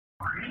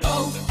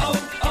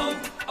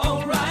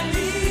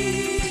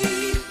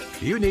O'Reilly.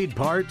 You need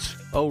parts?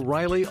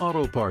 O'Reilly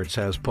Auto Parts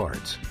has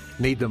parts.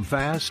 Need them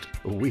fast?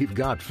 We've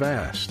got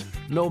fast.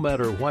 No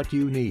matter what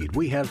you need,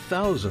 we have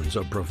thousands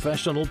of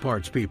professional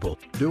parts people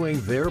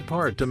doing their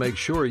part to make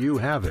sure you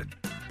have it.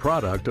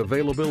 Product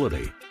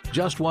availability.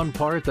 Just one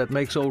part that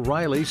makes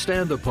O'Reilly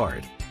stand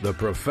apart. The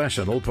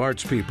professional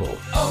parts people.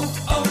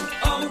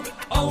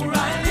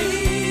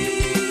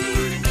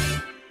 O'Reilly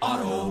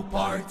Auto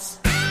Parts.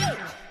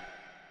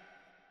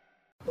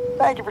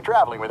 Thank you for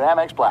traveling with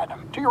Amex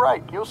Platinum. To your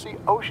right, you'll see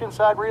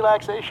oceanside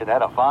relaxation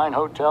at a fine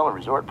hotel and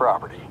resort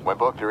property. When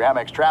booked through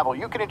Amex Travel,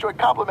 you can enjoy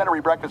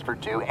complimentary breakfast for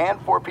 2 and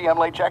 4 p.m.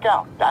 late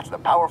checkout. That's the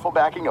powerful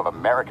backing of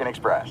American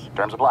Express.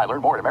 Terms apply.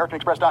 Learn more at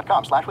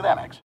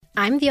americanexpress.com/withAmex.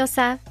 I'm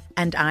Diosa.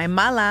 And I'm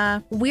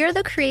Mala. We're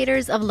the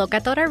creators of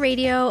Locatora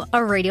Radio, a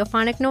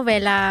radiophonic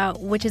novela,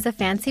 which is a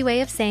fancy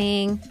way of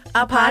saying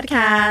a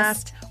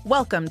podcast.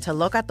 Welcome to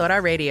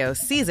Locatora Radio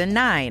Season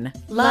 9.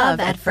 Love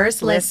at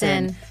First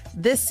Listen.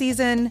 This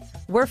season,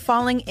 we're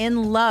falling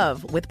in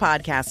love with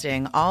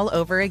podcasting all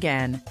over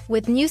again.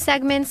 With new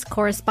segments,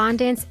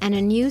 correspondence, and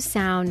a new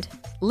sound.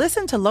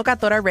 Listen to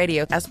Locatora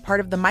Radio as part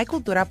of the My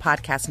Cultura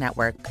Podcast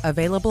Network.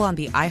 Available on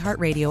the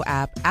iHeartRadio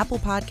app, Apple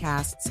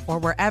Podcasts, or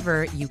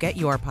wherever you get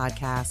your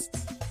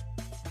podcasts.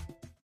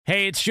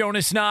 Hey, it's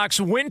Jonas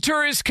Knox.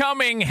 Winter is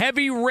coming.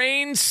 Heavy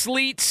rain,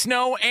 sleet,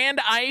 snow, and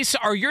ice.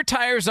 Are your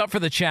tires up for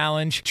the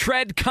challenge?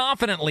 Tread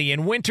confidently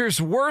in winter's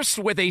worst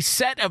with a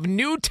set of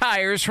new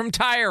tires from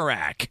Tire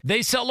Rack.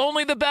 They sell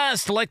only the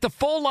best, like the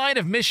full line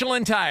of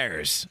Michelin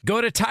tires.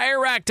 Go to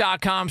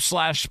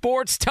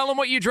TireRack.com/sports. Tell them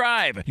what you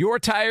drive. Your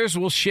tires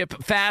will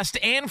ship fast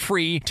and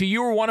free to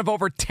you or one of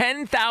over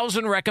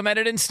 10,000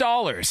 recommended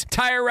installers.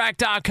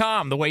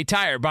 TireRack.com, the way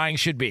tire buying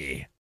should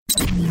be.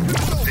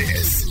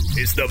 This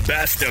is the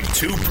best of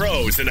two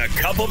pros and a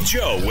cup of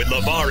Joe with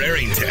LeVar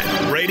Arrington,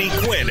 Brady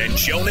Quinn, and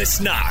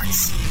Jonas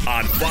Knox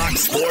on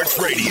Fox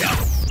Sports Radio.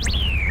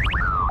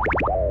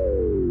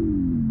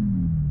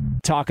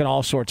 Talking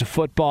all sorts of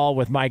football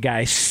with my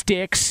guy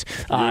Sticks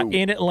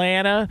in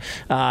Atlanta.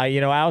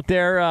 Out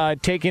there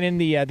taking in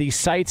the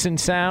sights and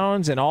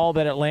sounds and all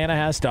that Atlanta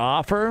has to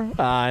offer.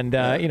 I'm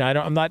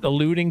not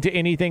alluding to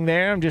anything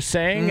there. I'm just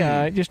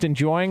saying, just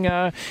enjoying,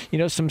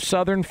 some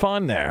Southern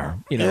fun there.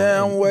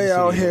 I'm way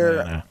out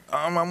here.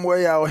 I'm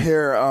way out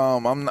here.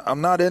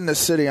 I'm not in the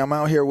city. I'm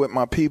out here with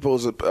my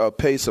peoples,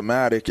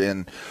 Pace-O-Matic,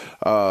 and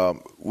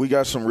we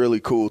got some really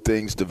cool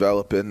things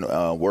developing,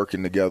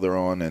 working together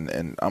on,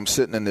 and I'm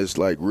sitting in this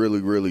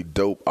really, really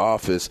dope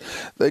office.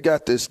 They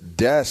got this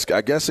desk.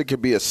 I guess it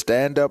could be a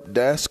stand-up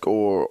desk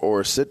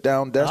or a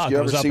sit-down desk. You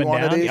ever see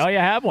one of these? Oh, you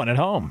have one at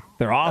home.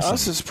 They're awesome.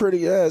 This is pretty.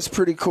 Yeah, it's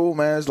pretty cool,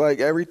 man. It's like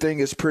everything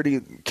is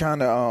pretty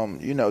kind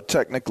of,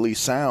 technically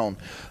sound.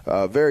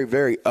 Very,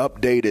 very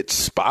updated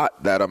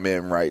spot that I'm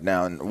in right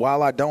now. And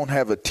while I don't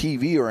have a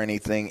TV or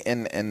anything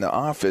in the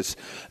office,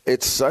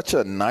 it's such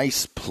a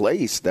nice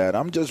place that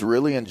I'm just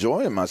really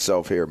enjoying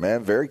myself here,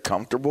 man. Very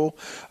comfortable,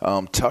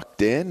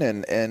 tucked in,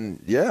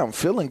 and yeah, I'm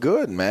feeling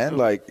good, man.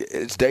 Like,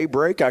 it's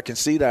daybreak. I can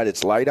see that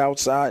it's light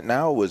outside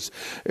now.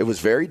 It was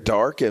very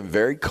dark and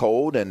very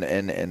cold, and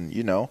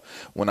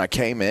when I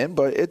came in,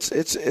 but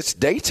it's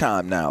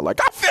daytime now. Like,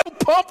 I feel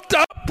pumped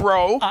up,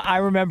 bro. I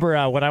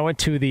remember when I went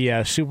to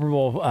the Super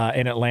Bowl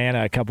in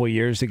Atlanta a couple of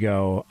years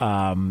ago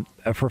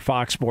for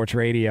Fox Sports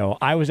Radio.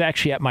 I was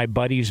actually at my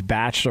buddy's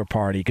bachelor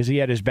party because he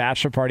had his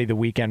bachelor party the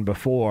weekend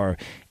before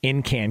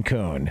in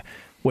Cancun,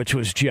 which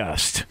was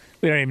just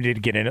 – we don't even need to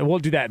get in it. We'll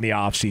do that in the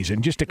off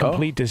season. Just a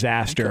complete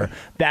disaster. Okay.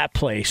 That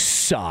place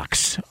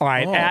sucks. All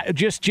right,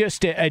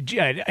 just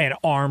an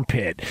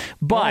armpit.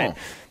 But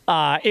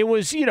it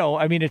was,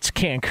 it's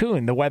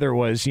Cancun. The weather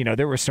was,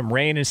 there was some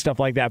rain and stuff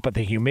like that, but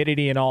the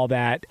humidity and all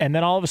that. And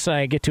then all of a sudden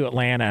I get to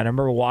Atlanta, and I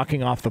remember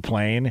walking off the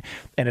plane,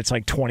 and it's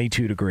like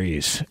 22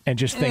 degrees, and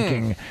just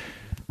thinking –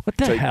 what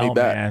the hell,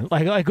 man?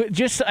 I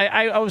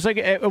was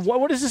like,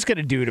 what is this going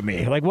to do to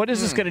me? Like, what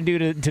is this going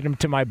to do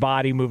to my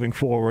body moving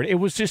forward? It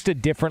was just a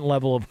different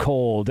level of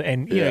cold.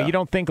 And, you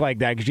don't think like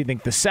that because you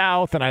think the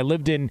South. And I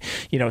lived in,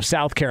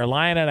 South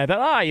Carolina. And I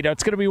thought,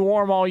 it's going to be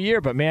warm all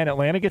year. But, man,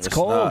 Atlanta gets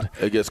cold.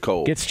 It gets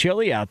cold. It gets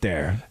chilly out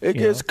there. It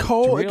gets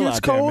cold. It gets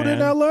cold in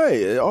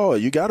L.A. Oh,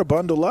 you got to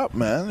bundle up,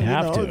 man. You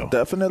have to. It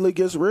definitely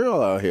gets real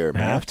out here,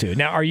 man. Have to.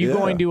 Now, are you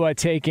going to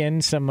take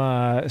in some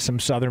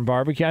Southern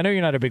barbecue? I know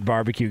you're not a big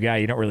barbecue guy.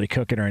 You don't really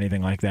cook it or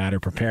anything like that or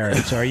prepare it.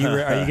 So are you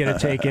going to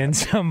take in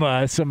some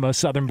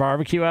Southern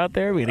barbecue out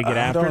there? We going to get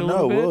after it a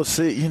little bit? We'll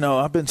see.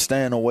 I've been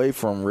staying away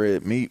from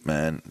red meat,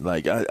 man.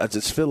 Like I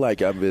just feel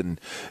like I've been,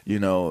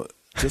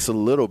 just a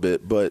little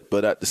bit,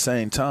 but at the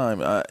same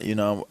time,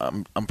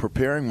 I'm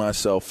preparing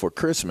myself for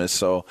Christmas,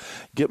 so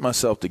get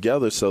myself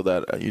together so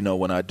that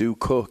when I do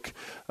cook,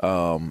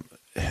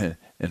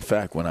 in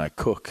fact, when I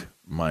cook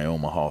my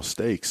Omaha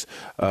steaks,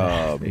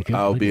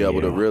 I'll be able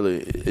to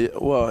really.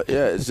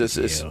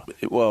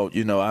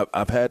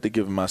 I've had to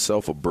give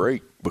myself a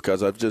break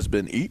because I've just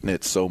been eating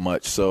it so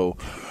much. So,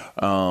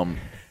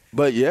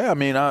 But yeah, I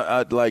mean,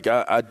 I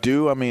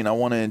do. I mean, I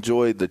want to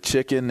enjoy the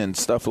chicken and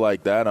stuff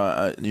like that.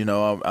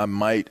 I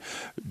might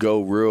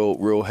go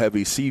real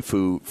heavy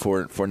seafood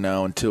for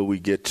now until we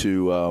get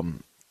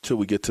to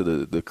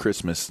the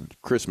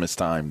Christmas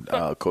time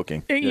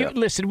cooking.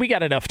 Listen, we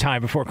got enough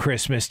time before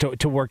Christmas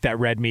to work that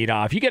red meat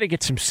off. You got to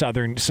get some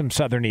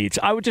southern eats.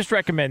 I would just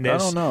recommend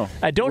this. I don't know.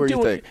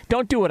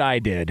 Don't do what I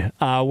did,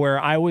 where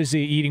I was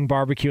eating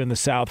barbecue in the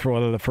South for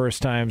one of the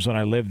first times when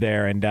I lived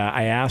there, and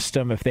I asked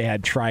them if they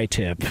had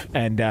tri-tip,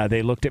 and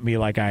they looked at me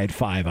like I had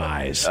 5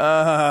 eyes.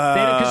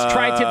 Because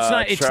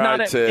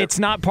tri-tip's it's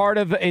not part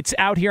of. It's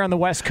out here on the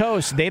West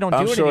Coast. They don't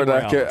do it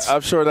anywhere else.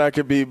 I'm sure that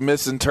could be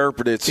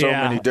misinterpreted so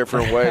many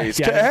different ways.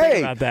 Think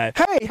about that.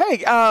 Hey,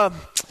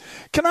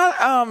 can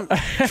I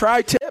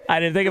tri-tip?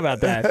 I didn't think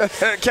about that.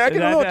 Can I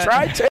get a little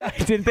tri-tip? I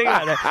didn't think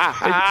about that.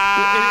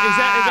 Is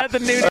that the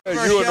new name of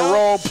our show? You're in the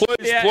wrong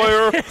place,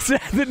 player. Is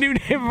that the new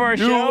name of our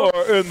show? You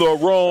are in the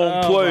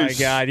wrong place. Oh, my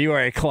God. You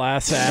are a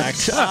class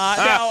act.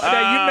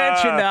 Now, you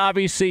mentioned,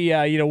 obviously,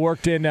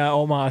 worked in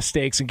Omaha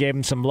Steaks and gave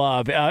him some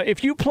love.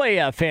 If you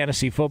play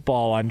fantasy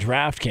football on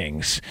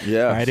DraftKings,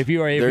 right, if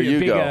you are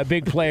a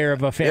big player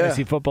of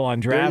fantasy football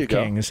on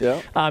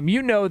DraftKings,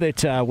 you know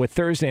that with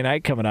Thursday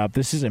night coming up,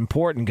 this is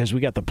important because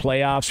we got the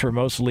playoffs for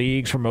most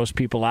leagues, for most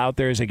people out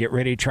there as they get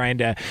ready trying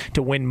to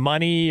win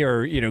money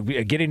or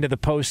get into the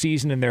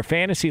postseason in their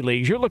fantasy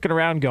leagues. You're looking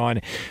around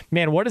going,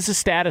 man, what is the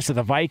status of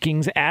the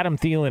Vikings? Adam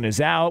Thielen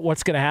is out.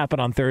 What's going to happen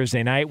on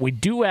Thursday night? We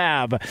do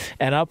have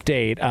an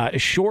update a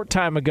short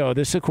time ago.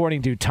 This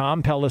according to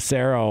Tom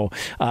Pelissero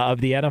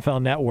of the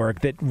NFL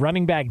Network, that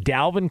running back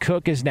Dalvin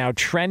Cook is now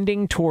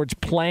trending towards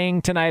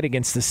playing tonight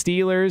against the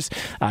Steelers.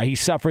 He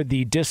suffered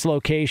the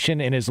dislocation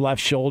in his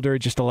left shoulder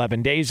just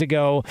 11 days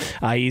ago.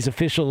 He's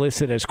officially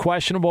listed as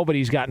questionable, but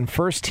he's gotten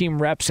first-team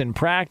reps in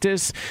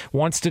practice,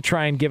 wants to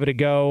try and give it a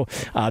go.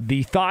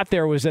 The thought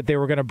there was that they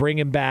were going to bring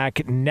him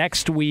back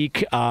next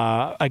week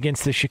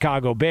against the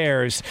Chicago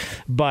Bears,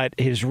 but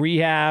his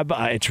rehab,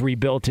 it's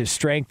rebuilt his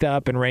strength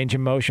up and range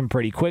of motion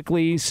pretty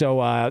quickly. So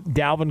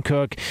Dalvin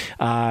Cook,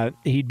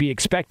 he'd be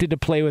expected to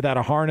play without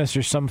a harness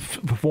or some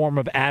form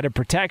of added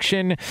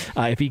protection.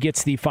 If he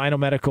gets the final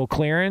medical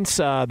clearance,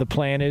 the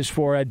plan is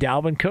for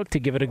Dalvin Cook to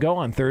give it a go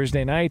on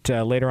Thursday night,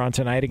 later on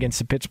tonight against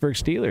the Pittsburgh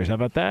Steelers. How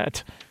about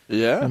that?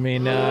 Yeah. I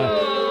mean,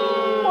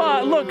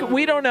 look,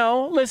 we don't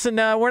know. Listen,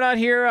 we're not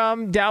here.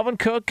 Dalvin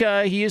Cook,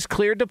 he is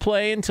cleared to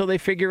play until they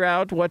figure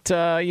out what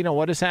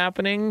is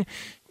happening,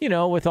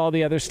 with all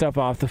the other stuff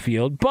off the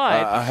field.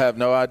 But I have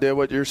no idea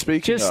what you're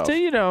speaking of.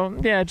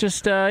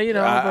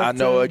 I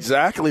know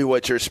exactly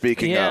what you're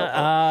speaking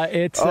of.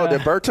 It's.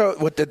 Did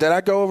Berto? Did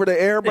I go over the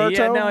air, Berto?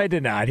 Yeah, no, I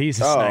did not. He's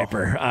a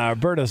sniper.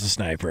 Berto's a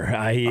sniper.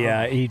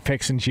 He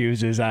picks and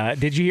chooses.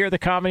 Did you hear the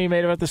comment he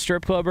made about the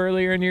strip club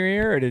earlier in your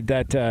ear, or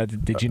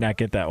did you not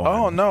get that one?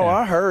 Oh no,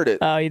 I heard it.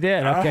 Oh, you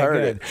did. Okay, I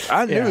heard it.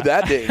 I knew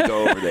that didn't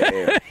go over the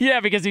air. Yeah,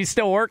 because he's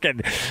still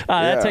working.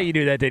 That's how you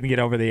knew that didn't get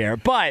over the air.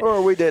 But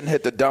or we didn't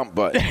hit the dump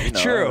button.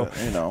 True.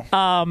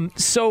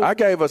 So I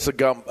gave us a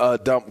dump.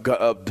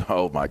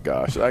 Oh my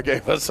gosh! I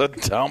gave us a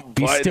dump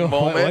button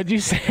moment. What did you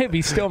say?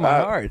 Be still my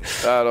heart.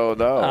 I don't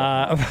know.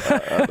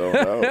 I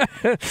don't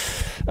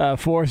know.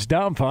 Forced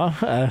dump, huh?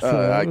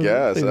 I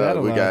guess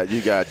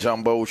you got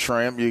jumbo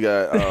shrimp. You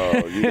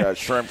got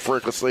shrimp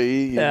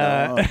fricassee.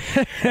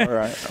 All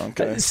right.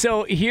 Okay.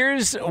 So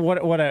here's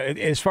what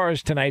as far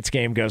as tonight's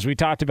game goes, we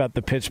talked about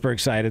the Pittsburgh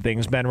side of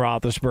things. Ben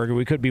Roethlisberger.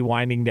 We could be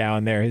winding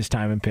down there his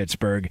time in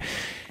Pittsburgh.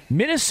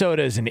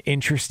 Minnesota is an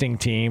interesting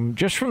team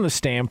just from the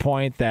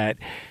standpoint that,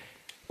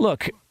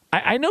 look,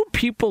 I know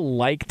people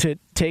like to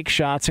take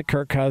shots at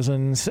Kirk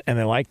Cousins and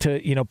they like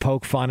to,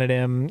 poke fun at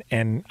him.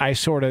 And I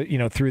sort of,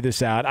 threw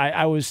this out.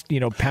 I was,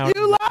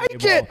 pounding. You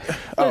like it?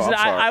 Listen,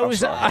 I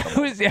was.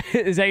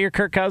 Is that your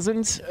Kirk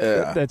Cousins?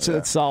 Yeah,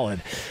 that's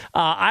solid.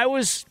 I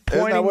was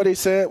pointing. Isn't that what he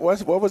said?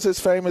 What was his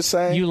famous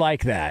saying? You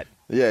like that.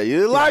 Yeah,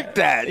 you like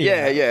that.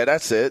 Yeah,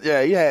 that's it.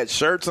 Yeah, he had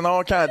shirts and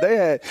all kinds.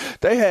 They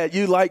had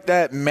you like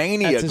that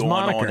mania that's his going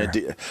moniker.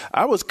 on.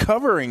 I was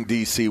covering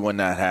DC when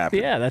that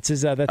happened. Yeah, that's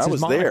his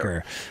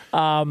moniker.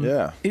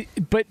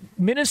 But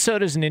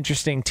Minnesota's an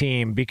interesting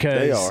team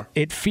because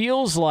it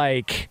feels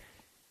like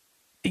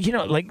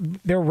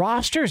their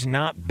roster's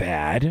not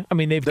bad. I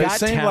mean, they got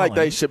seem talent. like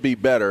they should be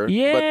better.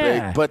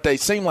 Yeah, but they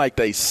seem like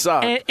they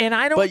suck. And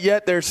I don't. But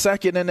yet they're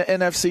second in the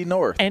NFC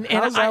North. How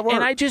does that work?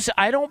 And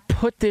I don't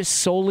put this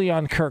solely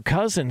on Kirk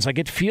Cousins. Like,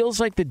 it feels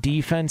like the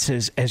defense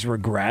has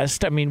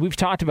regressed. I mean, we've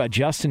talked about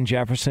Justin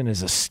Jefferson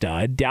as a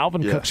stud.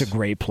 Dalvin Cook's a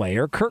great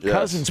player. Kirk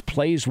Cousins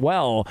plays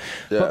well,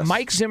 but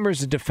Mike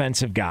Zimmer's a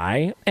defensive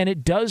guy, and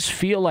it does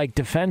feel like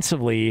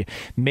defensively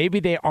maybe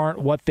they aren't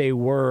what they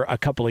were a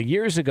couple of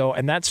years ago,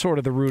 and that's sort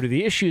of the root of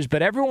the issues.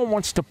 But everyone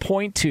wants to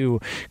point to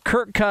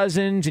Kirk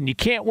Cousins, and you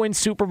can't win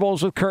Super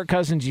Bowls with Kirk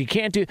Cousins. You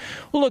can't do.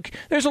 Well, look,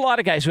 there's a lot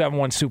of guys who haven't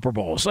won Super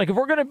Bowls. Like, if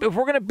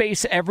we're gonna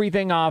base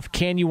everything off,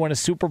 can you win a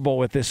Super Bowl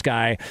with this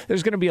guy?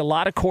 There's going to be a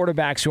lot of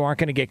quarterbacks who aren't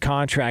going to get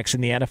contracts in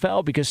the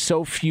NFL because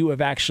so few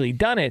have actually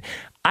done it.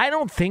 I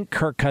don't think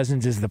Kirk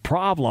Cousins is the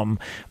problem,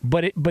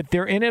 but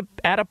they're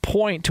at a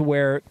point to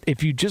where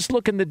if you just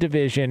look in the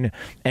division,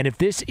 and if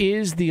this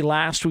is the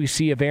last we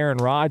see of Aaron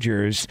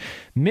Rodgers,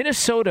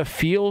 Minnesota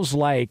feels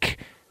like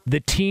the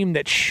team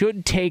that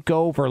should take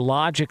over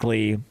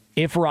logically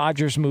if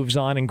Rodgers moves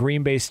on and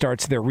Green Bay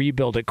starts their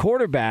rebuild at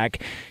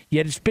quarterback.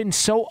 Yet it's been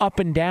so up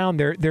and down.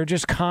 They're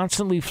just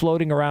constantly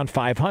floating around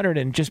 500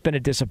 and just been a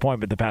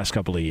disappointment the past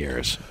couple of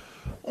years.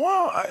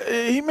 Well,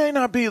 he may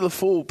not be the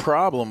full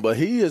problem, but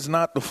he is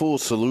not the full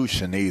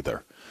solution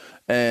either.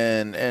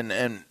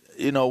 And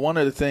you know, one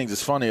of the things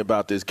that's funny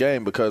about this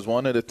game, because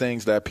one of the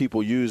things that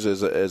people use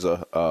as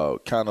a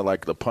kind of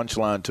like the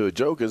punchline to a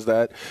joke is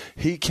that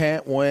he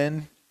can't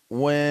win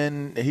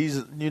when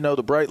he's, you know,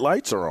 the bright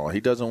lights are on. He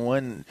doesn't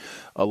win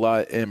a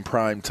lot in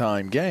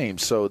primetime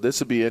games. So this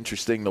would be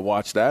interesting to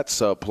watch that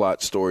subplot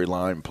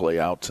storyline play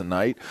out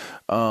tonight.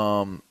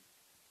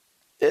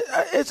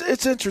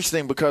 It's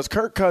interesting because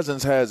Kirk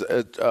Cousins has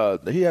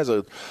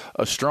a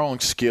strong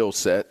skill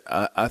set.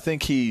 I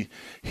think he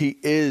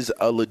is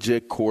a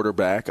legit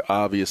quarterback.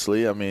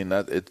 Obviously, I mean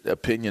it's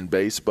opinion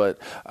based, but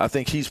I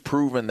think he's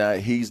proven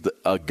that he's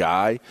a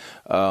guy.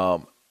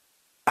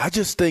 I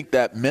just think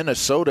that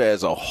Minnesota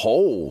as a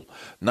whole,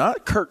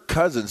 not Kirk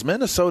Cousins,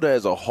 Minnesota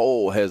as a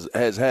whole has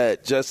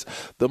had just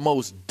the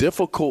most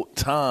difficult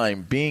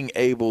time being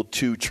able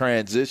to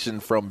transition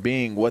from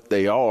being what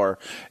they are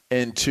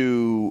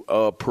into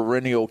a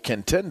perennial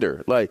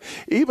contender. Like,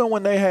 even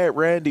when they had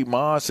Randy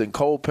Moss and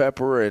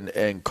Culpepper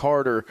and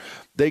Carter,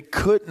 they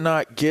could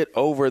not get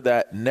over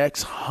that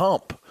next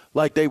hump.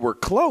 Like, they were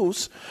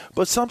close,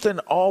 but something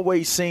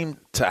always seemed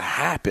to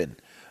happen.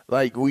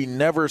 Like, we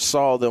never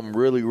saw them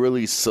really,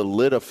 really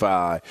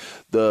solidify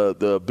the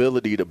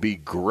ability to be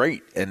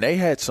great. And they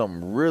had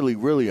some really,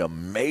 really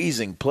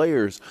amazing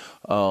players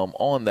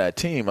on that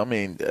team. I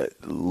mean,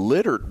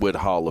 littered with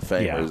Hall of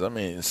Famers. Yeah. I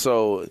mean,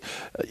 so,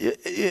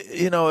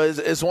 you know,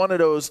 it's one of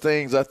those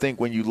things, I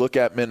think, when you look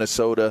at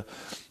Minnesota,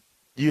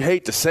 you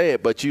hate to say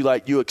it, but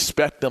you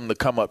expect them to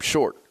come up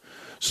short.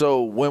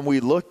 So when we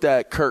looked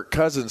at Kirk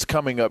Cousins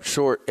coming up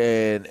short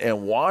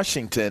in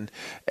Washington,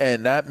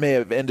 and that may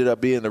have ended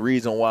up being the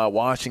reason why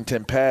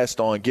Washington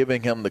passed on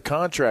giving him the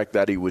contract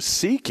that he was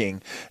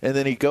seeking, and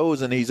then he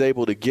goes and he's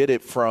able to get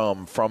it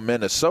from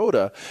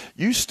Minnesota,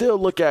 you still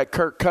look at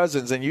Kirk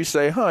Cousins and you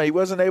say, he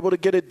wasn't able to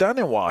get it done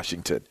in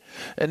Washington.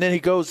 And then he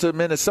goes to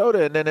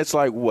Minnesota, and then it's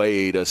like,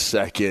 wait a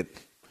second.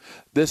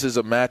 This is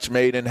a match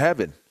made in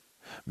heaven.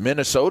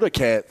 Minnesota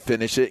can't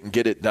finish it and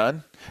get it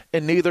done,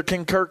 and neither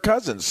can Kirk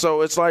Cousins.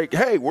 So it's like,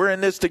 hey, we're in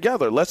this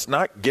together. Let's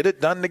not get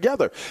it done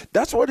together.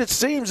 That's what it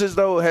seems as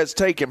though has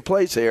taken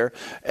place here.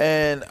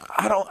 And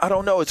I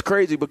don't know. It's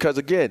crazy because,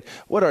 again,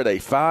 what are they,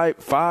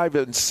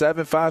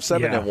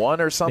 5-7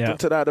 or something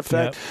to that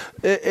effect?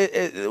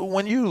 Yep.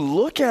 When you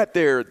look at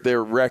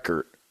their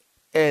record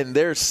and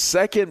their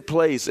second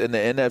place in the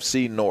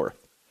NFC North,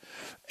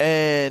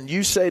 and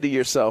you say to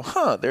yourself,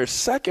 they're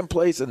second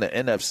place in the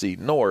NFC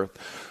North.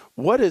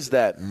 What does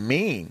that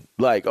mean?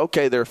 Like,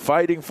 okay, they're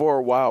fighting for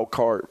a wild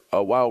card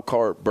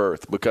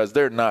berth because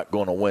they're not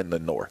going to win the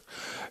North.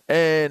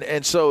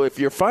 And so if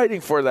you're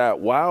fighting for that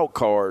wild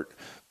card,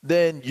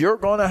 then you're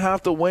going to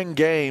have to win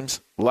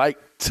games like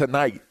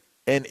tonight.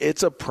 And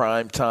it's a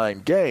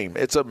primetime game.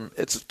 It's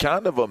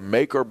kind of a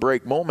make or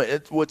break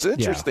moment. What's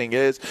interesting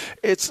is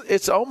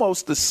it's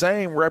almost the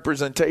same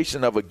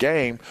representation of a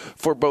game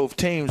for both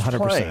teams 100%.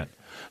 Playing.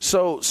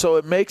 So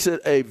it makes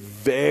it a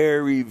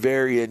very,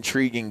 very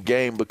intriguing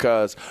game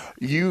because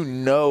you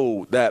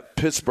know that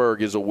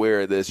Pittsburgh is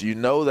aware of this. You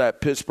know that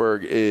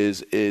Pittsburgh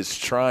is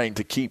trying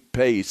to keep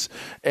pace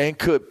and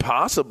could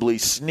possibly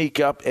sneak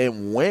up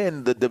and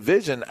win the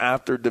division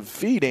after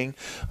defeating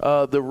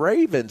the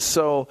Ravens.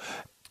 So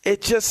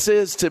it just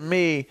says to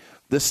me,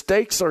 the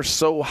stakes are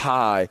so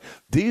high.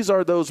 These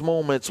are those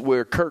moments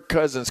where Kirk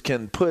Cousins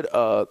can put,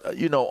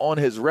 on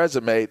his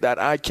resume that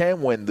I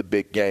can win the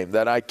big game,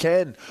 that I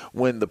can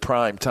win the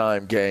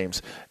primetime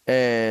games,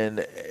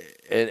 and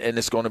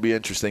it's going to be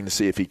interesting to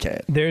see if he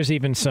can. There's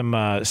even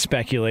some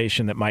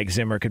speculation that Mike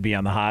Zimmer could be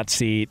on the hot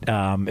seat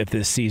if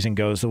this season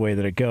goes the way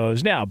that it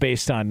goes. Now,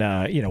 based on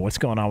what's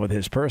going on with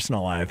his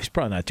personal life, he's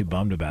probably not too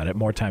bummed about it.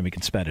 More time he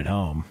can spend at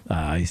home.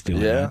 He's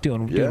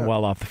doing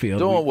well off the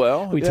field.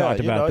 We talked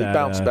about that. He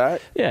bounced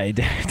back. Yeah, he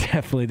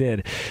definitely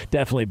did.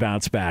 Definitely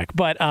bounced back.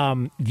 But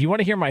do you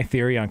want to hear my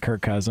theory on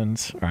Kirk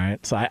Cousins? All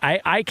right. So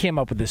I came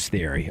up with this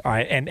theory. All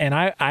right, and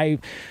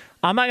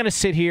I'm not going to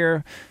sit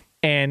here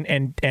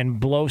and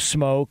blow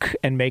smoke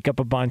and make up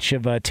a bunch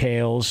of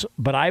tales,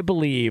 but I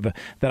believe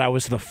that I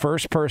was the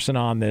first person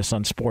on this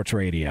on sports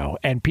radio.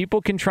 And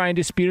people can try and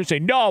dispute it and say,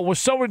 no, well,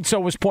 so-and-so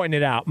was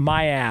pointing it out.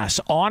 My ass.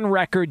 On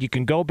record, you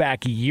can go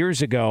back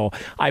years ago,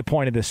 I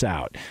pointed this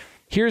out.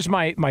 Here's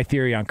my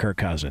theory on Kirk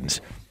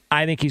Cousins.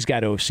 I think he's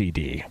got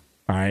OCD.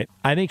 All right.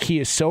 I think he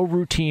is so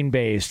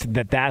routine-based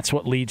that that's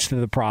what leads to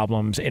the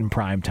problems in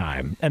prime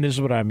time. And this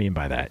is what I mean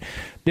by that.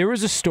 There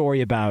was a story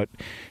about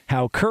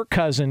how Kirk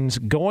Cousins,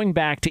 going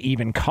back to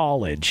even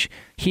college,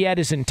 he had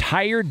his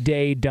entire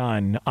day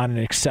done on an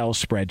Excel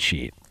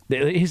spreadsheet.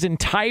 His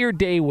entire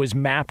day was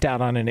mapped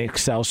out on an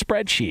Excel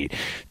spreadsheet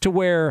to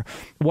where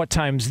what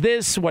time's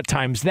this, what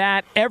time's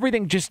that,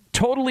 everything just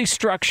totally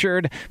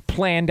structured,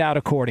 planned out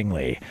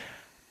accordingly.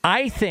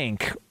 I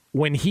think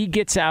when he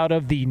gets out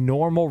of the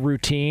normal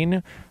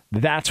routine,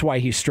 that's why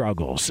he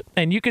struggles.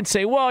 And you can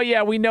say, well,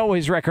 yeah, we know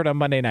his record on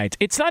Monday nights.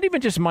 It's not even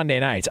just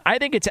Monday nights. I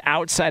think it's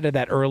outside of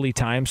that early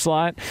time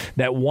slot,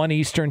 that 1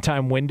 Eastern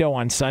time window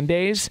on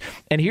Sundays.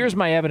 And here's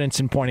my evidence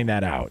in pointing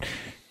that out.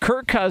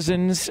 Kirk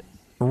Cousins'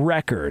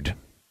 record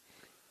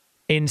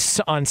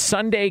on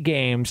Sunday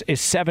games is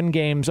 7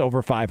 games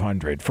over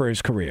 500 for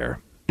his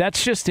career.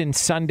 That's just in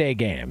Sunday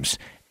games.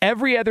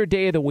 Every other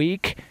day of the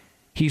week,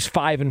 he's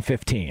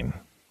 5-15. All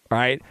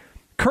right?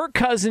 Kirk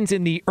Cousins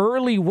in the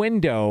early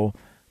window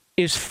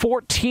is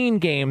 14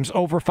 games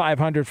over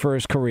 500 for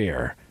his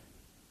career.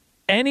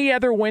 Any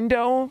other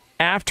window,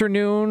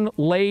 afternoon,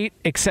 late,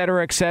 et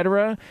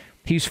cetera,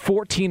 he's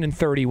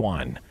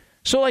 14-31.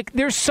 So, like,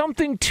 there's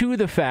something to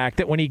the fact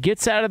that when he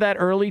gets out of that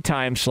early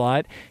time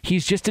slot,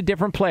 he's just a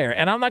different player.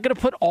 And I'm not going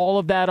to put all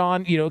of that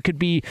on. You know, it could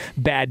be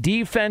bad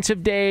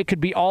defensive day. It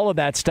could be all of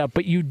that stuff.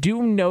 But you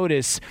do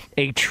notice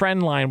a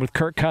trend line with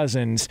Kirk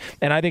Cousins,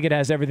 and I think it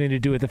has everything to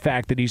do with the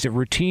fact that he's a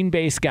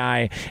routine-based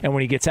guy, and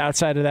when he gets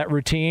outside of that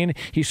routine,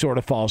 he sort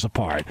of falls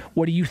apart.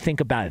 What do you think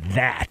about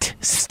that,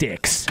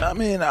 Sticks? I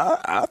mean,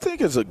 I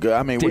think it's a good –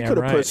 I mean, we could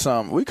have put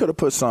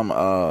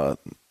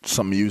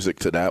some music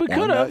to that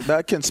one.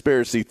 That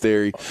conspiracy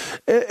theory,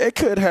 it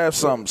could have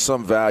some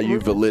value,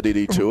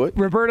 validity to it.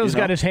 Roberto's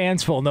got his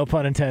hands full, no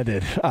pun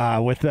intended,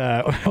 with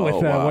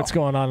what's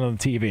going on the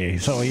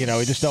TV. So we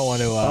just don't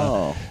want to.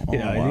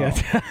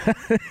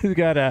 He's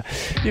got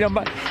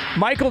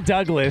Michael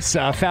Douglas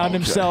found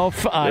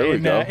himself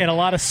in a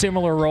lot of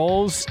similar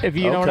roles. If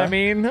you know what I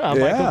mean,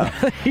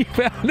 he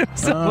found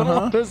himself in a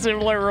lot of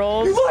similar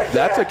roles.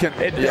 That's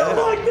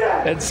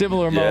and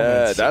similar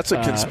moments. Yeah, that's a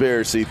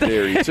conspiracy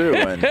theory too.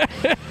 And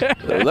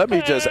let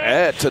me just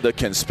add to the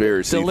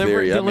conspiracy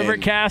theory.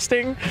 Deliberate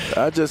casting.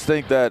 I just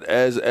think that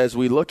as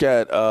we look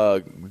at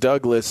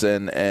Douglas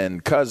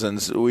and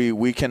Cousins,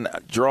 we can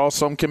draw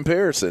some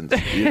comparisons,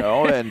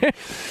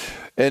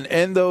 and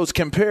in those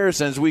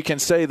comparisons, we can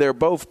say they're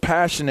both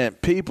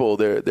passionate people.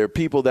 They're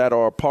people that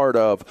are a part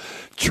of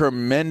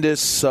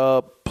tremendous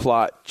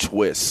subplot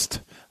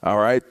twist. All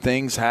right,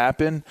 things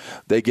happen.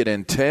 They get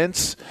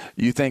intense.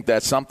 You think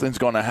that something's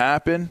going to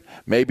happen.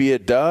 Maybe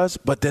it does,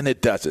 but then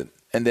it doesn't.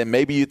 And then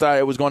maybe you thought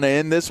it was going to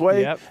end this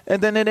way,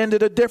 and then it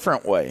ended a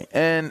different way.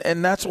 And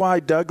that's why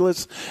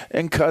Douglas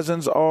and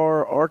Cousins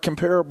are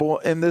comparable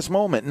in this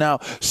moment. Now,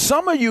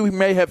 some of you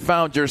may have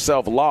found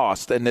yourself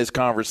lost in this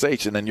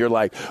conversation, and you're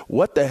like,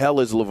 what the hell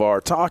is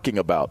LeVar talking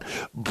about?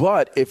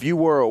 But if you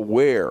were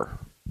aware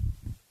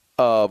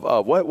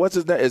of what's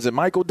his name? Is it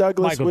Michael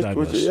Douglas?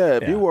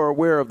 If you were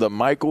aware of the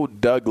Michael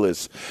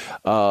Douglas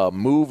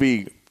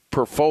movie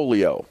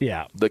portfolio,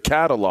 the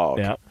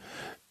catalog,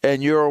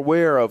 and you're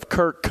aware of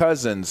Kirk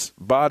Cousins'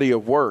 body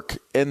of work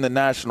in the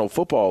National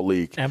Football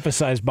League.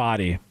 Emphasize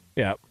body.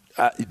 Yeah.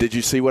 Did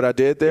you see what I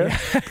did there?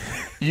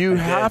 You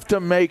have to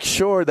make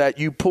sure that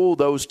you pull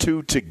those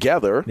two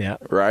together,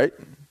 right,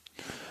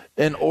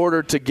 in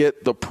order to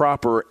get the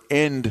proper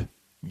end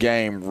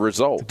game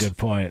result. That's a good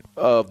point.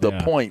 Of the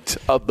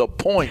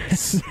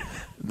points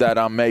that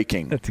I'm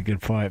making. That's a good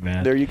point,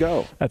 man. There you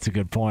go. That's a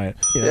good point.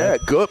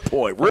 Good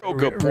point. Real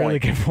good point. Really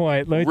good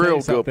point. Let me tell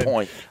you something. Good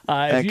point.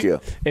 Thank you.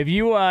 If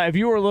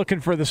you were looking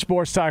for the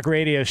sports talk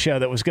radio show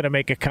that was going to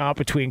make a comp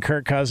between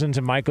Kirk Cousins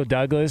and Michael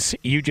Douglas,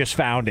 you just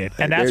found it.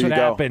 And that's what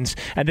happens.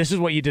 And this is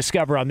what you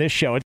discover on this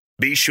show.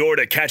 Be sure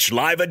to catch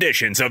live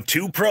editions of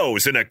Two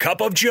Pros and a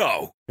Cup of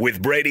Joe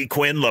with Brady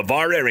Quinn,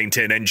 LeVar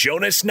Arrington, and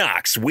Jonas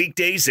Knox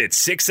weekdays at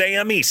 6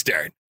 a.m.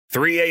 Eastern,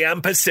 3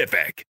 a.m.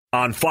 Pacific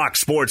on Fox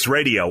Sports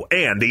Radio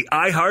and the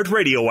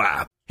iHeartRadio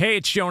app. Hey,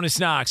 it's Jonas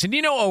Knox, and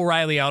you know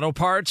O'Reilly Auto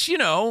Parts,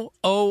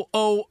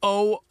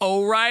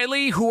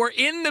 O'Reilly, who are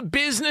in the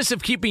business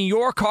of keeping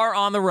your car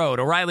on the road.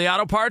 O'Reilly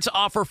Auto Parts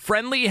offer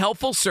friendly,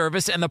 helpful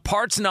service and the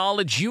parts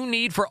knowledge you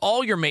need for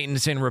all your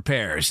maintenance and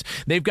repairs.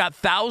 They've got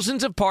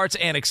thousands of parts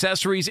and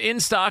accessories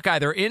in stock,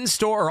 either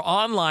in-store or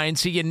online,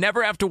 so you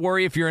never have to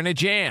worry if you're in a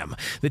jam.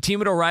 The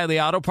team at O'Reilly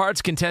Auto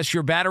Parts can test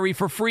your battery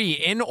for free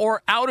in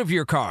or out of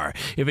your car.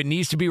 If it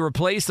needs to be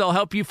replaced, they'll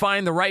help you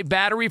find the right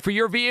battery for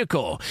your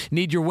vehicle.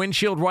 Need your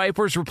windshield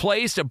wipers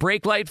replaced, a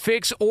brake light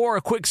fix, or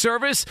a quick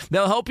service?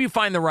 They'll help you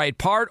find the right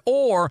part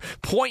or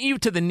point you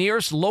to the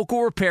nearest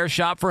local repair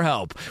shop for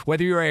help.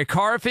 Whether you're a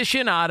car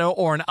aficionado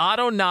or an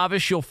auto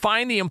novice, you'll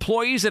find the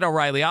employees at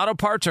O'Reilly Auto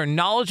Parts are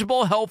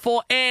knowledgeable,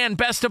 helpful, and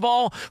best of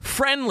all,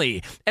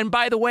 friendly. And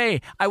by the way,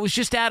 I was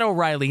just at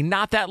O'Reilly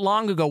not that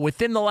long ago,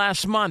 within the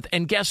last month,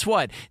 and guess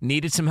what?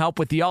 Needed some help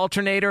with the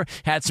alternator,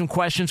 had some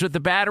questions with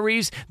the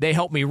batteries. They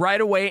helped me right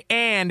away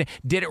and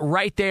did it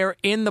right there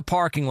in the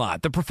parking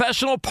lot. The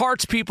professional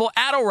parts people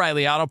at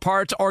O'Reilly Auto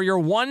Parts are your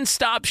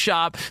one-stop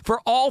shop for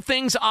all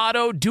things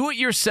auto,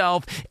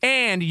 do-it-yourself,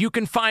 and you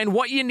can find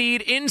what you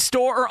need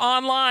in-store or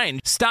online.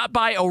 Stop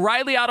by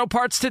O'Reilly Auto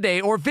Parts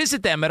today or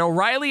visit them at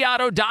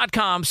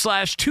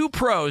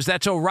O'ReillyAuto.com/2pros.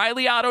 That's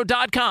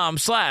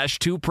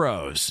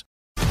O'ReillyAuto.com/2pros.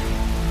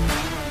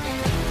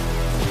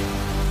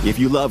 If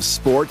you love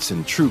sports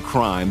and true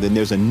crime, then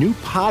there's a new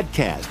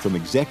podcast from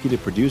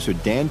executive producer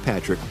Dan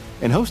Patrick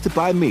and hosted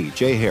by me,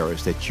 Jay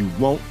Harris, that you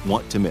won't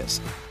want to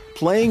miss.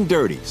 Playing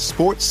Dirty: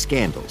 Sports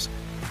Scandals.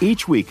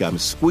 Each week, I'm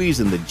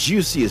squeezing the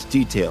juiciest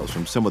details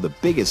from some of the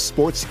biggest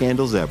sports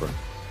scandals ever.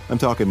 I'm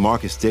talking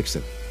Marcus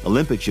Dixon,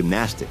 Olympic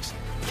gymnastics,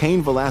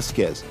 Cain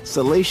Velasquez,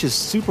 salacious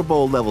Super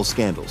Bowl-level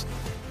scandals.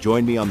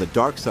 Join me on the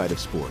dark side of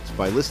sports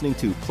by listening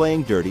to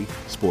Playing Dirty: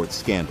 Sports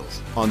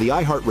Scandals on the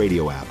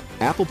iHeartRadio app,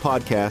 Apple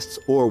Podcasts,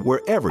 or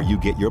wherever you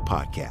get your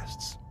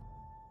podcasts.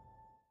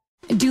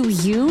 Do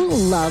you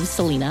love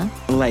Selena?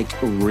 Like,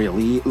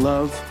 really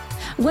love?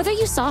 Whether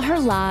you saw her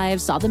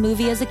live, saw the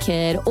movie as a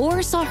kid,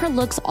 or saw her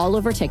looks all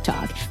over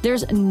TikTok,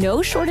 there's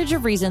no shortage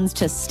of reasons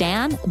to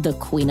stan the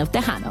Queen of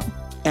Tejano.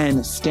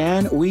 And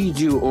Stan, we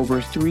do over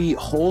 3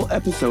 whole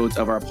episodes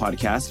of our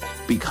podcast,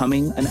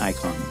 Becoming an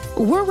Icon.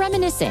 We're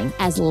reminiscing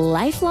as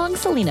lifelong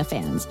Selena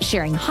fans,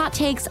 sharing hot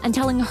takes and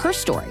telling her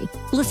story.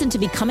 Listen to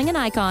Becoming an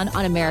Icon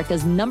on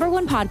America's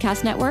 #1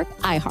 podcast network,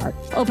 iHeart.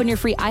 Open your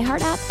free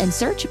iHeart app and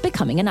search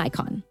Becoming an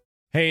Icon.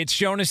 Hey, it's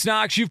Jonas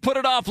Knox. You've put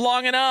it off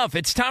long enough.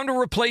 It's time to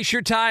replace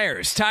your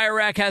tires. Tire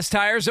Rack has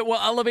tires that will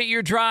elevate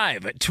your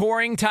drive.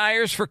 Touring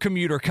tires for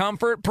commuter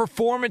comfort,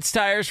 performance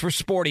tires for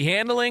sporty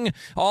handling,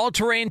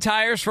 all-terrain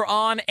tires for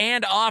on-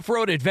 and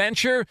off-road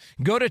adventure.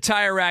 Go to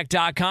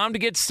TireRack.com to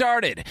get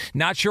started.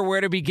 Not sure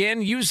where to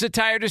begin? Use the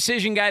Tire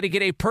Decision Guide to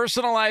get a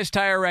personalized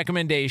tire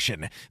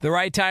recommendation. The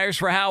right tires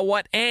for how,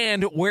 what,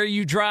 and where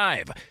you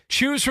drive.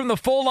 Choose from the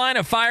full line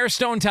of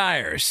Firestone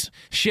tires.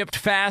 Shipped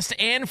fast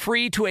and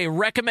free to a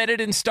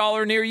recommended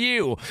installer near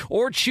you,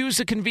 or choose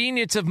the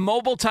convenience of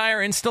mobile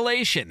tire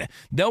installation.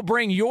 They'll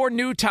bring your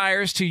new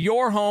tires to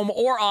your home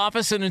or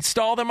office and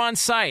install them on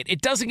site. It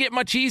doesn't get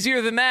much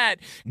easier than that.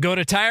 Go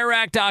to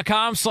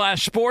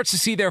TireRack.com/sports to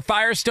see their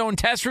Firestone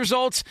test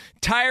results,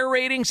 tire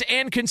ratings,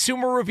 and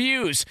consumer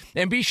reviews.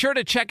 And be sure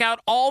to check out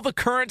all the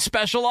current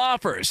special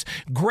offers.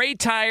 Great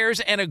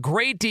tires and a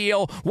great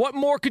deal. What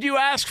more could you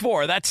ask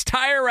for? That's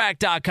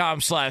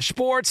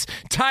TireRack.com/sports.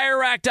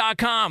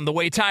 TireRack.com, the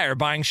way tire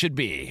buying should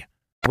be.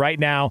 Right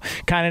now,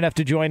 kind enough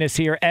to join us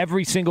here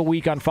every single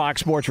week on Fox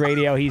Sports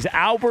Radio. He's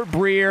Albert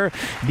Breer,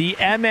 the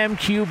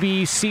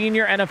MMQB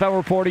senior NFL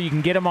reporter. You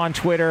can get him on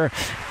Twitter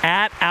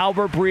at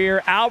Albert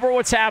Breer. Albert,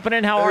 what's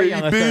happening? How are you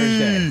on a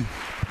Thursday?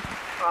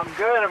 I'm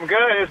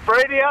good. Is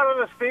Brady out on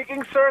the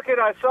speaking circuit?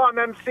 I saw him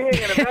emceeing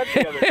an event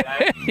the other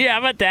day. Yeah, how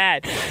about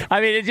that?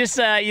 I mean, it just,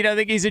 I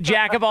think he's a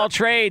jack of all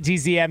trades.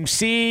 He's the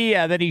MC,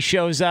 then he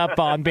shows up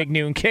on Big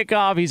Noon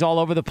Kickoff. He's all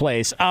over the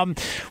place.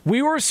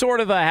 We were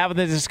sort of having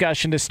the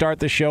discussion to start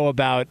the show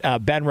about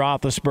Ben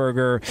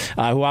Roethlisberger,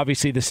 who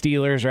obviously the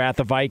Steelers are at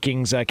the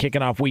Vikings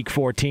kicking off Week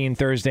 14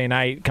 Thursday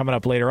night, coming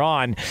up later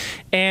on.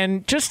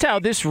 And just how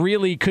this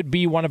really could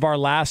be one of our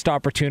last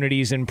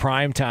opportunities in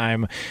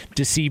primetime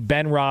to see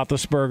Ben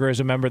Roethlisberger as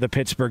a member of the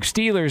Pittsburgh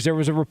Steelers. There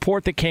was a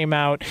report that came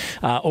out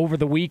over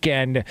the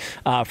weekend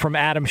from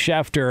Adam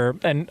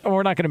Schefter, and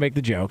we're not going to make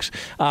the jokes,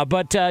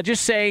 but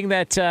just saying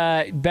that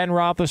Ben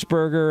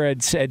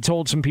Roethlisberger had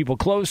told some people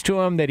close to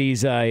him that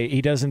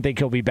he doesn't think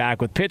he'll be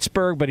back with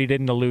Pittsburgh, but he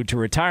didn't allude to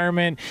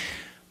retirement.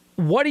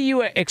 What do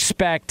you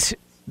expect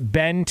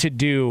Ben to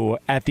do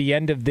at the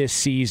end of this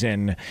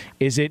season?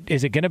 Is it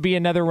going to be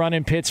another run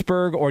in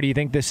Pittsburgh, or do you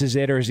think this is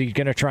it, or is he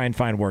going to try and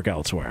find work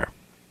elsewhere?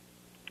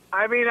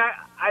 I mean,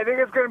 I think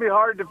it's going to be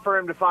hard for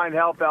him to find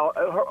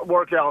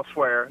work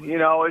elsewhere.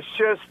 It's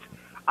just,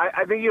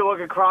 I think you look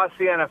across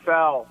the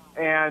NFL,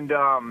 and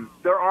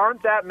there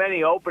aren't that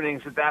many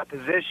openings at that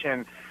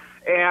position.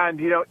 And,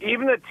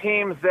 even the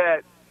teams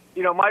that,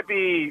 might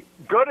be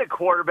good at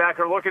quarterback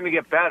are looking to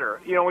get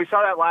better. We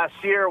saw that last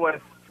year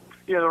with,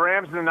 the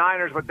Rams and the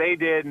Niners, what they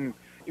did, and,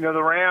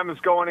 the Rams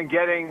going and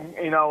getting,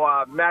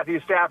 Matthew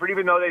Stafford,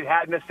 even though they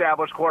had an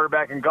established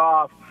quarterback in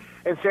Goff.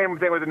 And same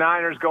thing with the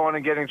Niners going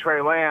and getting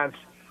Trey Lance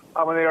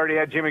when they already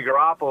had Jimmy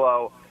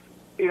Garoppolo.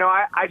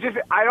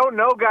 I don't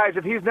know, guys.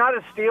 If he's not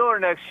a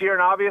Steeler next year,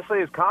 and obviously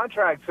his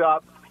contract's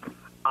up,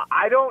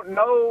 I don't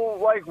know,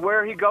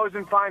 where he goes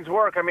and finds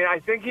work. I mean, I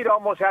think he'd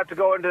almost have to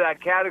go into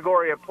that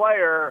category of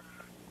player,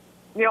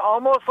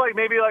 almost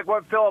maybe like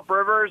what Phillip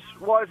Rivers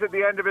was at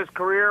the end of his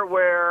career,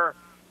 where,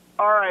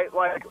 all right,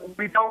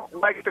 we don't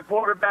like the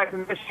quarterback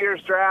in this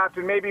year's draft,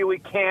 and maybe we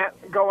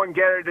can't go and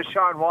get a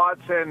Deshaun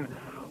Watson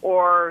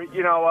or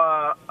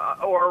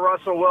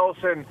Russell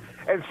Wilson.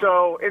 And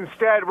so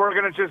instead, we're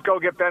going to just go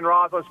get Ben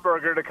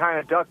Roethlisberger to kind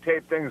of duct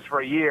tape things for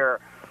a year.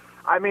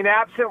 I mean,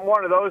 absent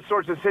one of those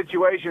sorts of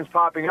situations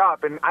popping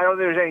up, and I don't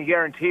think there's any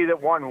guarantee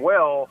that one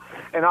will.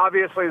 And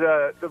obviously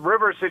the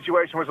Rivers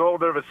situation was a little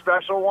bit of a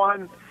special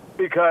one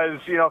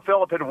because,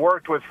 Phillip had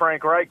worked with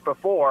Frank Reich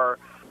before.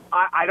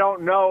 I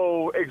don't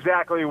know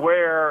exactly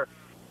where,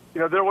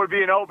 there would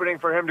be an opening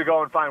for him to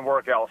go and find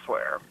work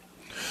elsewhere.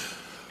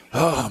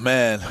 Oh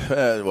man,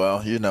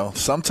 well,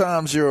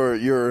 sometimes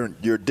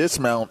your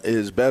dismount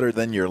is better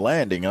than your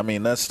landing. I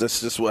mean, that's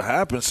just what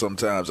happens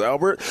sometimes.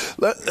 Albert,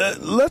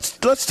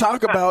 let's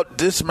talk about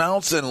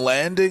dismounts and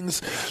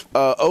landings.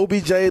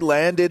 OBJ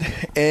landed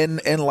in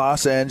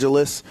Los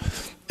Angeles,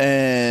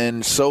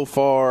 and so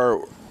far,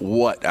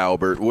 what,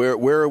 Albert?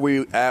 Where are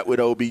we at with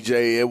OBJ?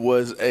 It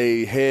was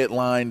a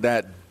headline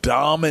that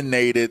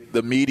dominated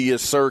the media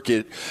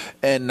circuit,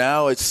 and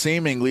now it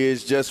seemingly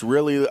is just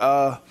really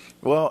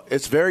well,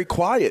 it's very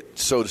quiet,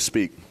 so to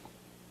speak.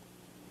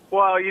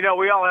 Well,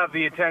 we all have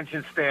the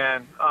attention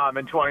span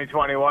in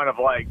 2021 of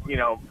like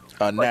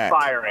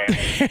fire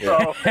ants.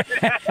 So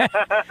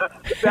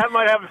that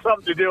might have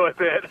something to do with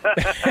it.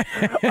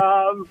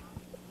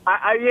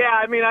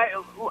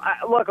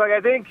 I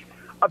think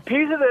a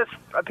piece of this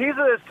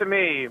to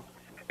me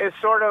is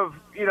sort of,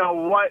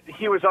 what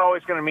he was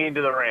always going to mean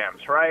to the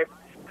Rams, right?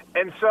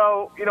 And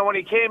so, when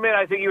he came in,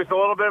 I think he was a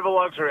little bit of a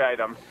luxury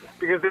item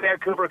because they had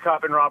Cooper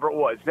Kupp and Robert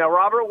Woods. Now,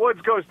 Robert Woods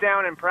goes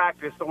down in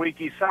practice the week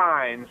he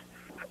signs,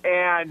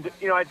 and,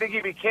 I think he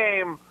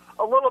became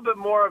a little bit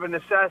more of a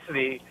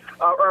necessity,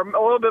 or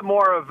a little bit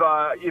more of,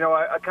 a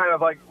kind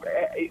of like,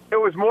 it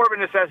was more of a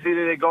necessity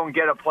that they go and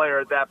get a player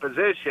at that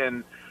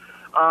position.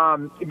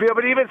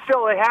 But even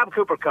still, they have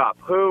Cooper Kupp,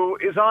 who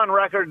is on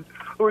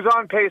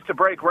pace to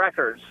break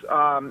records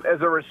as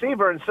a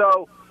receiver. And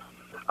so,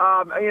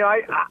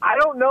 I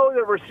don't know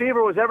that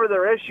receiver was ever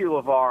their issue,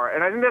 LeVar,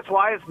 and I think that's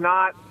why it's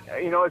not,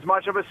 as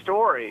much of a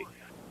story.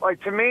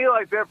 Like, to me,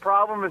 their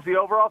problem is the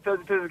overall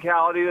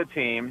physicality of the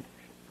team,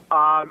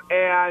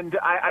 and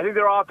I think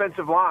their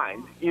offensive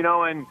line,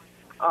 and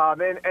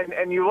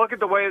you look at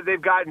the way that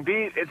they've gotten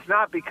beat, it's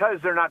not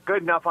because they're not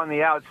good enough on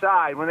the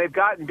outside. When they've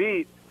gotten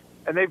beat,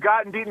 and they've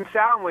gotten beaten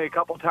soundly a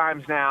couple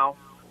times now,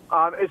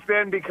 it's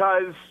been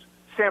because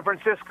San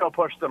Francisco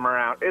pushed them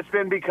around. It's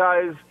been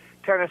because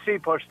Tennessee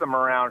pushed them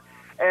around.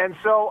 And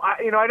so,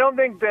 I don't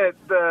think that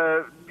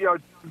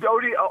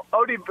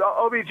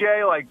OBJ,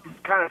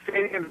 kind of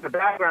fading into the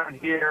background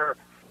here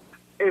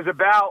is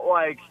about,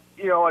 a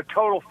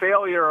total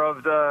failure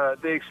of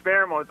the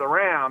experiment with the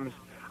Rams.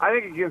 I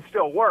think it can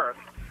still work.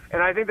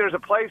 And I think there's a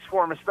place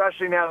for him,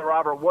 especially now that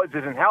Robert Woods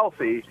isn't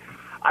healthy.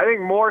 I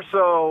think more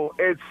so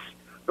it's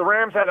the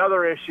Rams had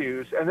other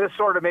issues, and this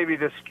sort of maybe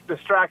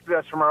distracted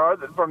us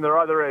from their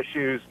other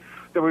issues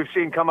that we've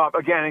seen come up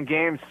again in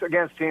games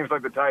against teams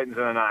like the Titans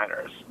and the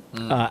Niners.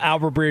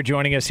 Albert Breer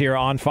joining us here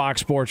on Fox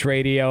Sports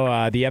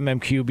Radio, the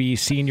MMQB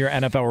senior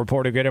NFL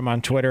reporter. Get him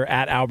on Twitter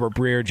at Albert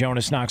Breer.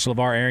 Jonas Knox,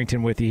 LeVar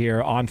Arrington with you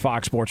here on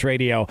Fox Sports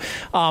Radio.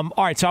 All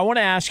right, so I want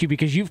to ask you,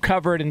 because you've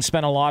covered and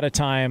spent a lot of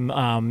time,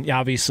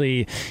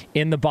 obviously,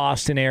 in the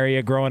Boston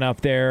area, growing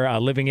up there,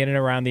 living in and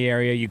around the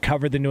area. You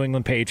covered the New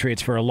England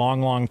Patriots for a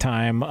long, long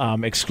time,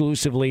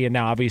 exclusively, and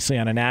now obviously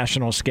on a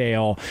national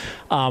scale.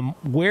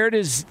 Where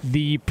does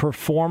the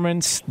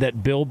performance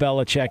that Bill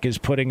Belichick is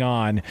putting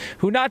on,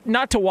 who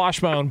not to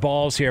wash my own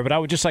balls here, but I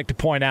would just like to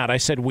point out, I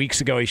said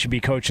weeks ago he should be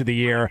Coach of the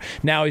Year.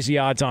 Now he's the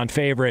odds-on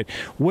favorite.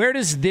 Where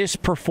does this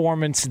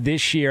performance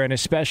this year, and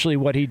especially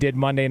what he did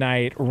Monday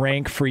night,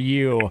 rank for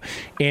you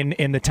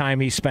in the time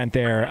he spent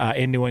there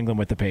in New England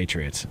with the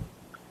Patriots?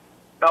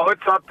 Oh,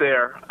 it's up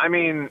there. I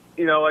mean,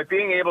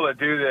 being able to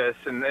do this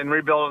and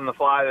rebuild on the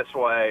fly this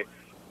way,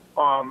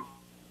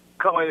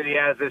 color that he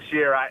has this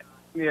year, I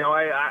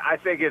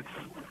think it's.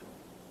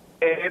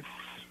 There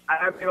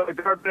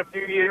have been a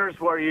few years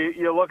where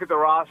you look at the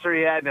roster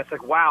he had, and it's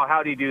like, wow,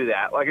 how did he do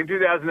that? Like in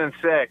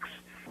 2006,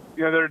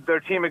 their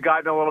team had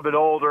gotten a little bit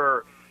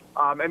older,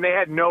 and they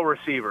had no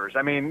receivers.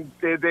 I mean,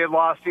 they had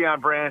lost Deion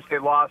Branch, they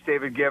lost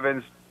David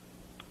Givens,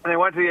 and they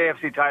went to the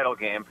AFC title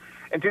game.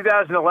 In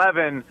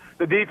 2011,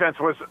 the defense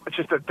was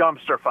just a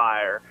dumpster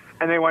fire,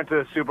 and they went to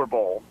the Super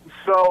Bowl.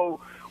 So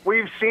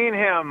we've seen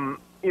him,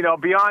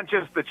 beyond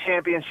just the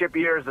championship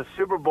years, the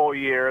Super Bowl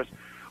years,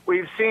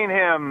 we've seen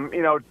him,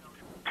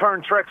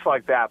 turn tricks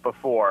like that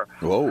before.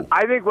 Whoa.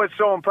 I think what's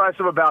so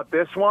impressive about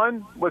this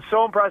one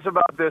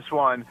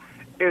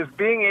is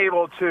being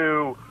able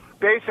to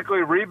basically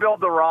rebuild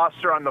the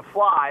roster on the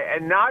fly,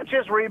 and not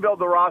just rebuild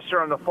the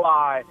roster on the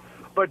fly,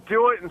 but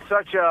do it in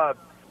such a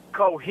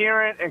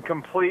coherent and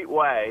complete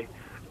way.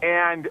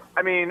 And,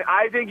 I mean,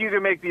 I think you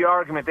can make the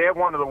argument they have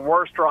one of the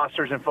worst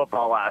rosters in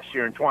football last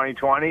year in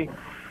 2020.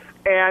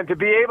 And to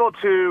be able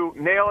to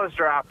nail his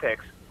draft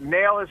picks,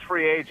 nail his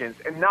free agents,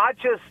 and not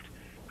just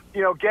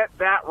get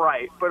that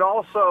right, but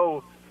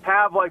also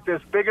have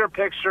this bigger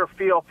picture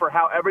feel for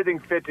how everything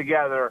fit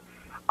together,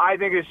 I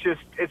think it's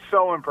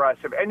so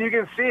impressive. And you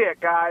can see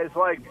it, guys. A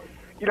lot of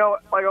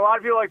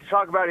people like to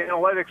talk about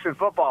analytics in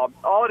football.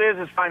 All it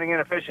is finding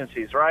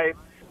inefficiencies, right?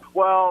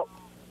 Well,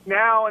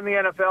 now in the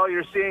NFL,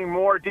 you're seeing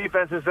more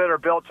defenses that are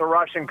built to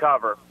rush and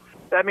cover.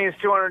 That means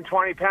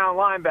 220-pound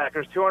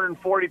linebackers,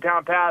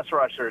 240-pound pass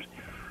rushers,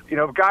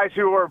 guys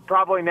who are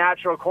probably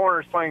natural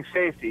corners playing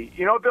safety.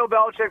 You know what Bill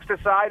Belichick's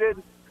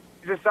decided?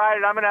 He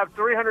decided I'm going to have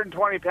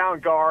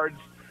 320-pound guards.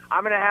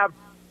 I'm going to have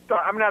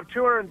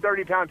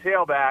 230-pound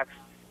tailbacks,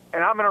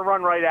 and I'm going to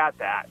run right at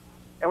that.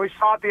 and we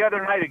saw it the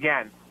other night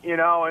again,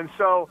 and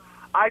so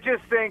I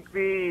just think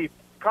the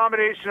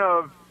combination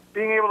of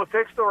being able to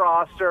fix the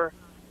roster,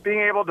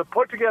 being able to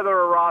put together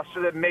a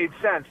roster that made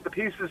sense, the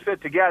pieces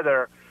fit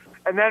together,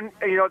 and then,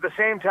 at the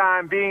same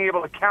time, being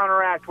able to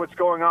counteract what's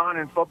going on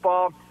in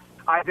football,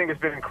 I think has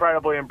been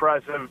incredibly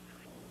impressive.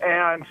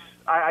 And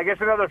I guess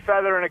another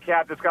feather in a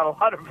cap that's got a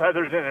lot of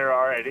feathers in it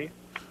already.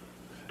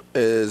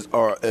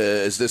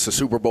 Is this a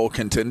Super Bowl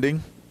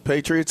contending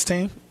Patriots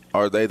team?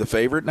 Are they the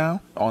favorite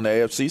now on the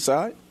AFC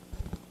side?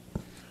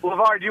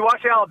 LeVar, did you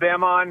watch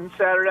Alabama on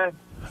Saturday?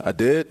 I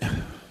did.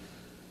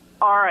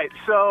 All right,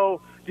 so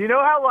do you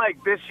know how,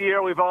 this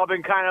year we've all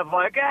been kind of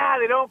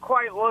they don't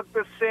quite look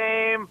the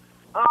same.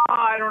 Oh,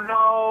 I don't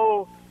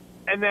know.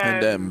 And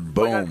then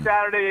boom. On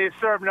Saturday, they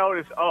serve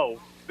notice. Oh,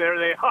 there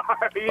they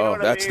are. You know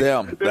what that's I mean?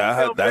 them.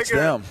 That's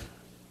bigger. them.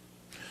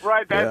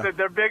 Right,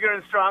 they're bigger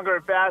and stronger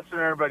and faster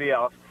than everybody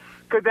else.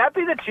 Could that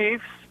be the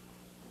Chiefs?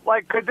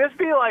 Could this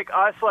be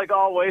us,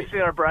 all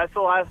wasting our breath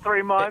the last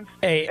 3 months?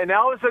 Hey. And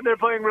now all of a sudden they're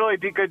playing really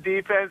good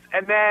defense,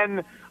 and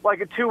then,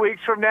 2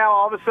 weeks from now,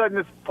 all of a sudden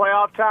it's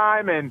playoff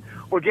time, and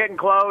we're getting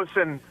close,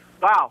 and,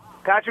 wow,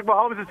 Patrick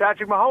Mahomes is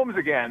Patrick Mahomes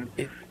again.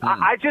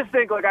 I just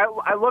think,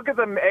 I look at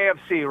the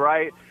AFC,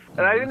 right?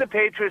 And I think the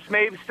Patriots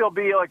may still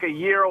be, a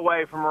year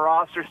away from a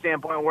roster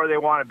standpoint where they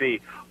want to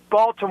be.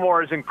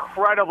 Baltimore is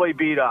incredibly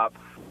beat up.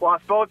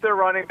 Lost both their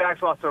running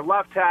backs, lost their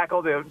left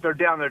tackle. They're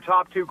down their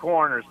top 2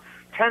 corners.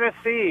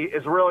 Tennessee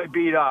is really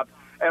beat up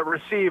at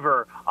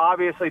receiver,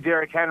 obviously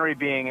Derrick Henry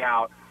being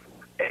out.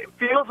 It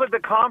feels like the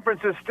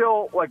conference is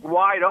still,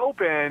 wide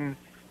open,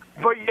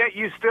 but yet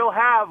you still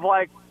have,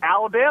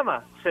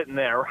 Alabama sitting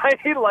there, right? I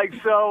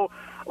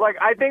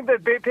think the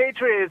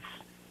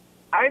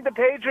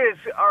Patriots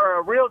are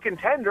a real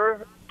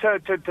contender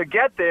to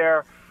get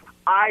there.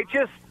 I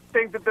just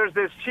think that there's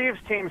this Chiefs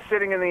team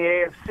sitting in the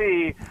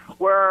AFC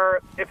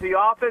where if the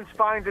offense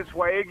finds its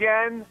way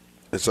again,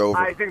 it's over.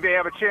 I think they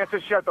have a chance to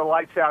shut the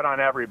lights out on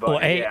everybody. Well,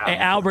 hey,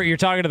 Albert, you're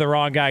talking to the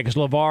wrong guy because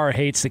LeVar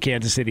hates the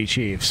Kansas City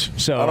Chiefs.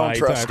 So I don't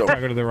trust them.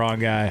 Talking to the wrong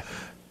guy.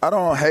 I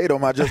don't hate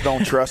them. I just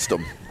don't trust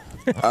them.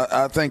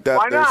 I think that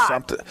there's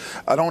something.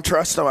 I don't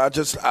trust them.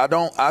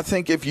 I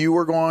think if you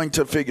were going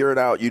to figure it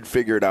out, you'd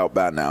figure it out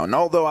by now. And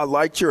although I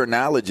liked your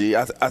analogy,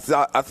 I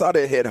thought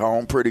it hit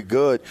home pretty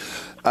good.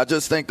 I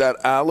just think that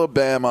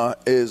Alabama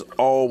is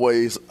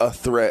always a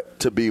threat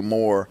to be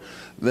more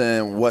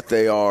than what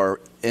they are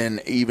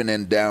even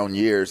in down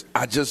years.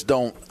 I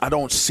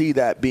don't see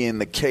that being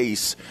the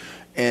case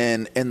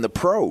in the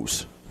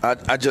pros.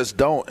 I just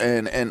don't,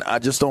 and I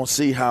just don't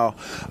see how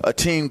a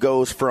team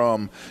goes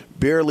from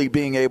barely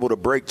being able to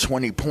break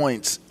 20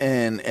 points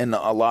in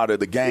a lot of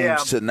the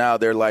games to now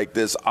they're like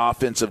this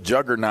offensive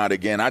juggernaut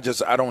again. I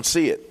don't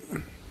see it.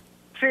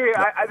 See,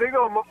 I think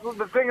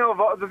the thing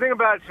about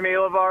it to me,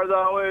 LeVar,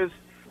 though, is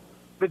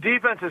the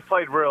defense has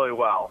played really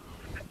well,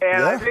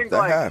 and I think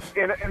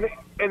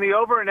in the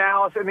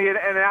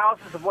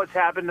analysis of what's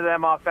happened to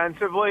them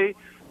offensively,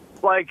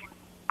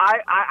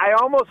 I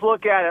almost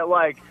look at it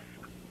like,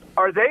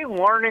 are they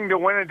learning to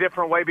win a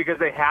different way because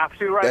they have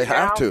to right now? They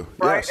have to,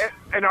 right? yes.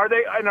 And are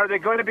they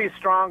going to be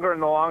stronger in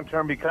the long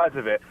term because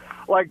of it?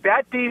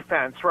 That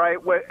defense, right?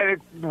 And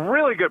it's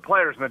really good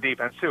players in the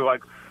defense too.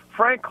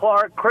 Frank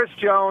Clark, Chris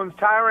Jones,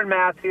 Tyrann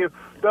Mathieu.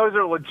 Those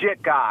are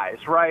legit guys,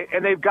 right?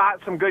 And they've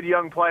got some good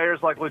young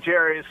players like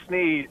L'Jarius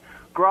Sneed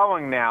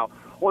growing now.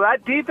 Well,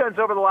 that defense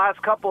over the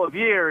last couple of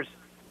years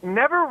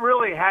never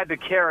really had to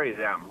carry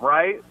them,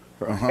 right?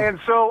 Uh-huh. And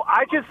so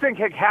I just think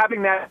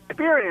having that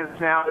experience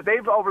now,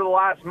 they've over the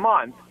last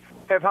month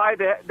have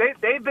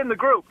they've been the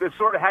group that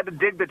sort of had to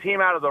dig the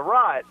team out of the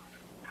rut.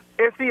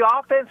 If the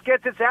offense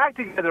gets its act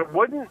together,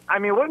 wouldn't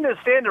it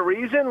stand to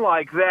reason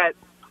that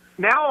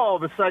now all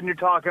of a sudden you're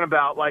talking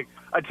about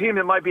a team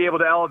that might be able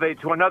to elevate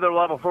to another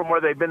level from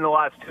where they've been the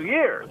last 2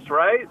 years,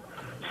 right?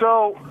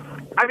 So,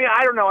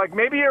 I don't know.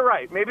 Maybe you're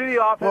right. Maybe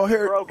the offense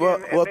is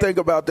broken. Well, think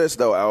about this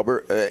though,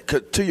 Albert.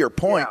 To your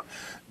point. Yeah.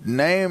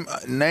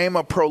 Name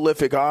a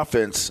prolific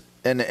offense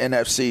in the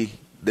NFC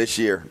this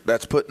year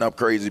that's putting up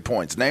crazy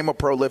points. Name a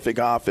prolific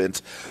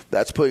offense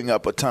that's putting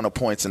up a ton of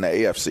points in the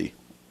AFC.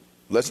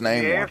 Let's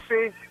name one. The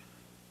AFC?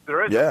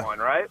 There isn't one,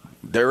 right?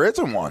 There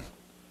isn't one.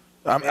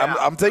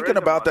 I'm thinking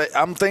about that.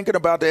 I'm thinking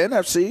about the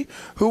NFC.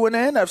 Who in the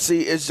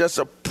NFC is just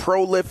a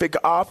prolific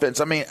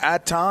offense?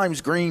 At times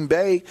Green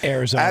Bay,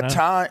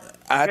 Arizona.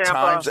 At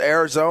times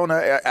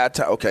Arizona.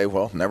 Okay,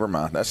 well, never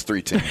mind. That's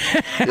 3 teams.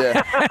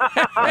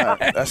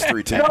 That's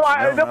 3 teams. No, but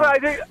I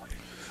think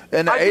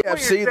in the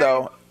AFC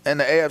though,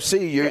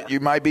 you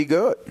might be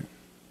good.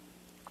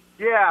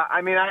 Yeah,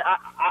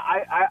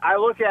 I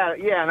look at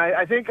it. Yeah, and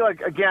I think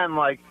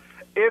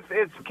if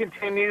it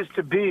continues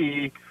to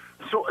be.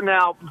 So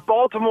now,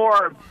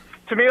 Baltimore,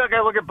 to me,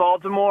 I look at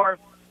Baltimore,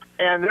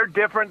 and they're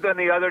different than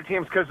the other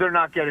teams because they're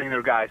not getting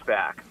their guys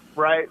back,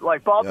 right?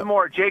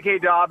 Baltimore, J.K.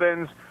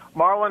 Dobbins,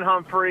 Marlon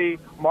Humphrey,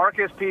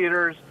 Marcus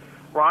Peters,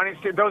 Ronnie,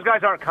 those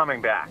guys aren't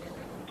coming back.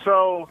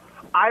 So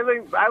I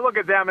look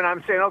at them and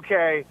I'm saying,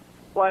 okay,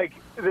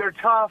 they're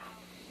tough.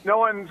 No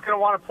one's going to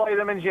want to play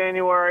them in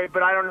January,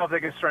 but I don't know if they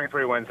can string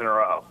 3 wins in a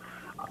row.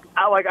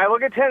 I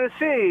look at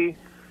Tennessee,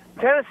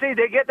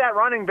 they get that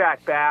running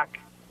back,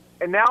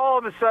 and now all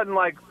of a sudden,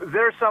 like,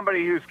 there's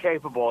somebody who's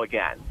capable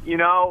again, you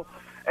know?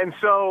 And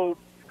so,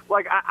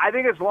 like, I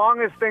think as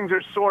long as things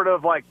are sort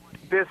of like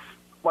this,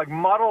 like,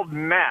 muddled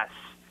mess,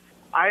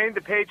 I think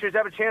the Patriots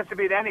have a chance to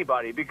beat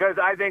anybody, because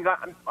I think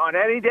on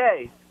any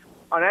day,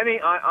 on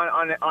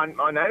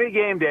any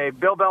game day,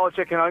 Bill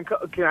Belichick can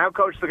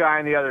outcoach the guy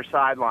on the other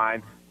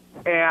sideline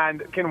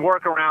and can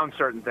work around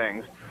certain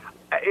things.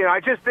 You know, I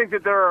just think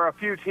that there are a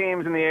few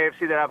teams in the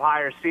AFC that have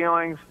higher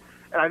ceilings,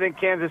 and I think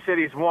Kansas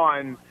City's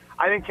one.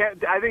 I think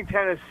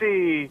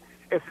Tennessee,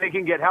 if they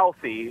can get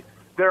healthy,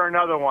 they're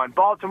another one.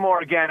 Baltimore,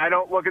 again, I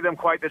don't look at them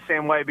quite the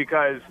same way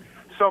because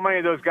so many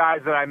of those guys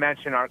that I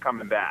mentioned aren't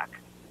coming back.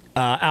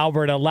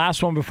 Albert,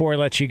 last one before I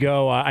let you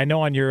go. I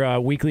know on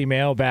your weekly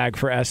mailbag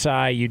for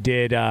SI, you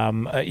did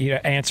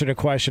answered a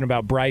question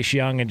about Bryce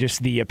Young and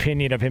just the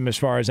opinion of him as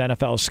far as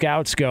NFL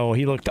scouts go.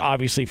 He looked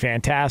obviously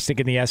fantastic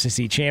in the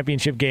SEC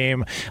championship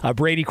game.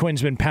 Brady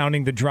Quinn's been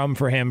pounding the drum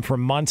for him for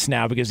months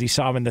now because he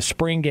saw him in the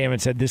spring game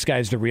and said, this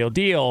guy's the real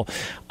deal.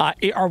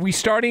 Are we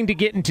starting to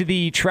get into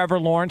the Trevor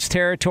Lawrence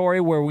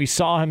territory where we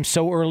saw him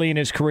so early in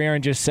his career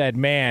and just said,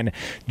 man,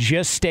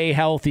 just stay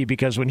healthy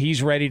because when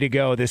he's ready to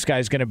go, this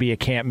guy's going to be a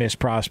can't-miss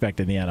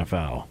prospect in the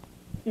NFL?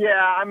 Yeah,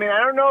 I mean, I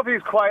don't know if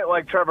he's quite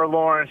like Trevor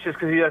Lawrence just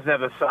because he doesn't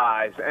have the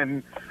size.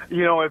 And,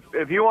 you know,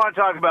 if you want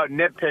to talk about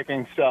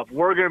nitpicking stuff,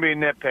 we're going to be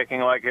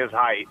nitpicking like his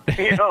height,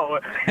 you know,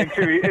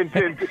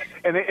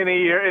 in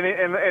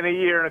a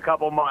year and a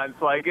couple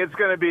months. Like, it's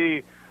going to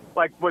be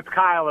like with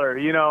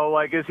Kyler, you know,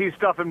 like is he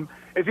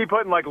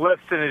putting like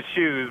lifts in his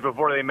shoes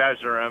before they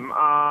measure him?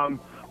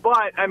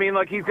 But, I mean,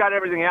 like he's got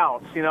everything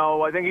else, you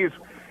know. I think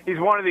he's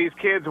one of these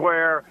kids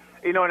where,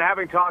 you know, and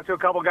having talked to a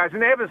couple guys,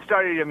 and they haven't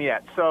studied him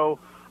yet. So,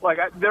 like,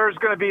 there's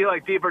going to be,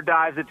 like, deeper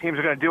dives that teams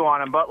are going to do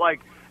on him. But, like,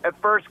 at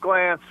first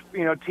glance,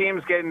 you know,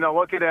 teams getting to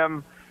look at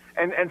him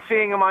and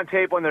seeing him on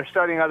tape when they're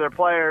studying other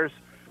players,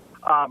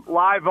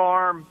 live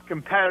arm,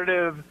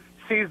 competitive,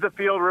 sees the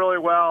field really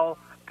well.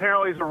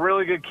 Apparently he's a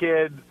really good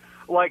kid.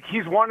 Like,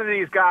 he's one of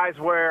these guys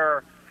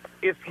where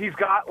he's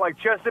got, like,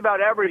 just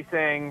about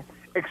everything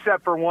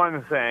except for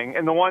one thing,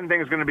 and the one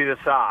thing is going to be the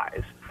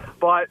size.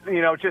 But,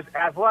 you know, just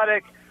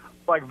athletic,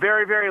 like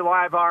very, very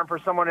live arm for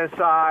someone his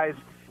size,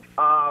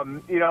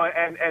 you know,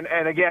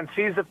 and again,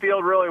 sees the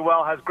field really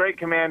well, has great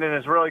command, and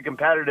is really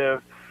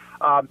competitive.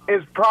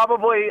 Is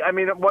probably, I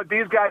mean, what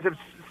these guys have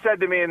said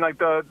to me in like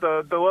the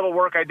little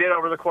work I did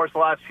over the course of the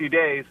last few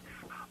days,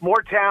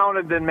 more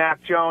talented than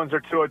Mac Jones or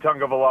Tua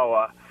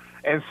Tagovailoa.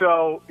 And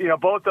so, you know,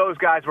 both those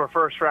guys were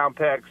first-round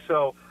picks.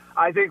 So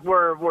I think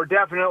we're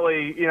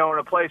definitely, you know, in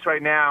a place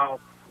right now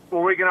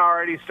where we can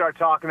already start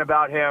talking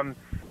about him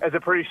as a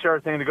pretty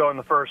sure thing to go in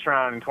the first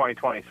round in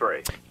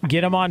 2023.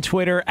 Get him on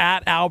Twitter,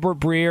 at Albert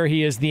Breer.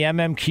 He is the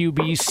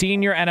MMQB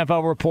senior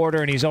NFL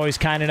reporter, and he's always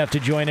kind enough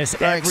to join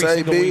us every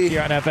single week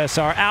here on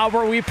FSR.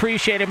 Albert, we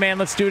appreciate it, man.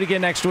 Let's do it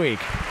again next week.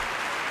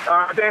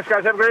 Thanks,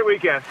 guys. Have a great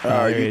weekend.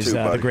 You too,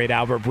 the great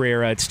Albert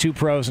Breer. It's Two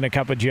Pros and a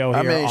Cup of Joe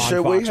here on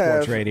Fox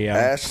Sports Radio.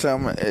 Asked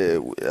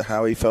him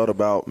how he felt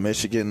about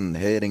Michigan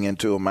heading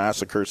into a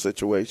massacre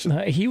situation?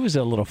 He was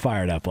a little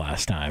fired up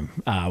last time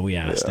we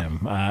asked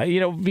him. You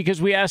know,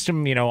 because we asked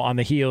him, you know, on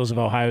the heels of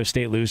Ohio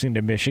State losing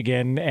to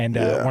Michigan, and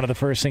one of the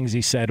first things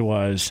he said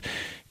was,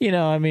 you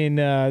know, I mean,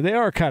 they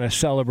are kind of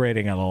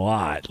celebrating it a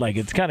lot. Like,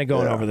 it's kind of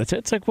going over the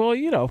It's like, well,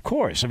 you know, of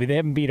course. I mean, they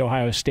haven't beat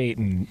Ohio State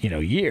in, you know,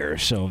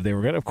 years, so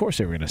of course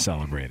they were going to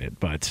celebrate it.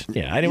 But,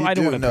 yeah, I don't want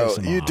to piss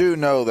them off. You do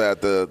know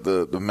that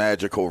the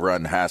magical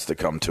run has to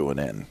come to an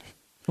end.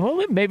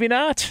 Well, maybe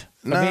not.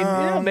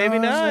 Maybe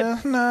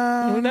not.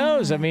 No. Who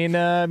knows? I mean,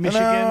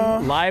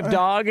 Michigan live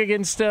dog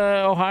against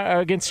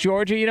Ohio, against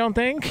Georgia. You don't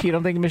think? You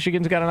don't think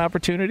Michigan's got an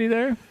opportunity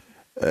there?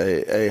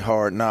 Hey,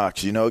 Hard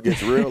Knocks. You know it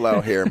gets real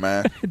out here,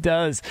 man. It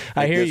does.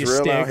 I hear you,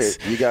 Sticks.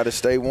 You got to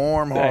stay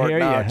warm, Hard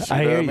Knocks.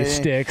 I hear you,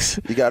 Sticks.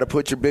 You got to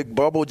put your big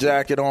bubble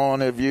jacket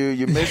on if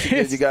you're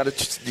Michigan. you got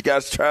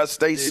to try to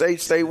stay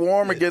safe, stay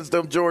warm against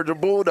them Georgia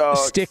Bulldogs.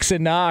 Sticks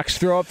and Knocks.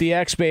 Throw up the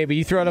X, baby.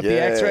 You throwing up the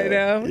X right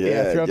now?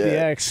 Yeah, throw up the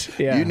X.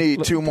 Yeah. You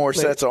need two more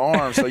sets of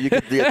arms so you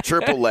can be a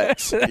triple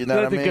X. You know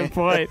what I mean? That's a good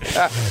point.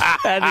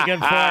 That's a good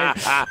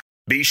point.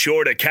 Be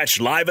sure to catch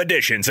live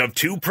editions of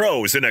Two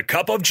Pros and a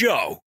Cup of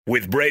Joe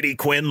with Brady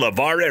Quinn,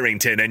 LeVar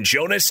Arrington, and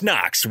Jonas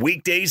Knox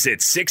weekdays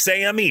at 6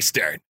 a.m.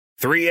 Eastern,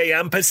 3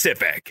 a.m.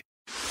 Pacific.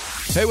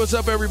 Hey, what's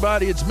up,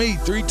 everybody? It's me,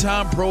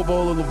 three-time Pro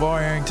Bowler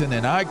LeVar Arrington,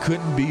 and I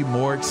couldn't be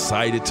more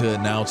excited to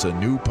announce a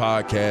new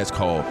podcast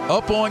called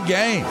Up On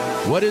Game.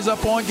 What is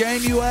Up On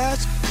Game, you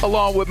ask?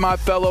 Along with my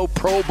fellow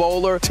Pro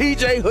Bowler,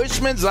 TJ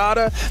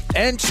Houshmandzadeh,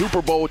 and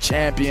Super Bowl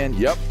champion,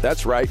 yep,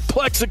 that's right,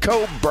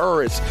 Plexico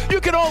Burress.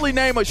 You can only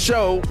name a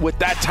show with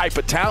that type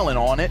of talent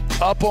on it.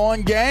 Up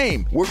On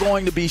Game. We're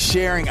going to be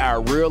sharing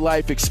our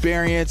real-life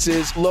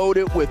experiences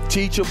loaded with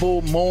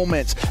teachable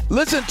moments.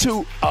 Listen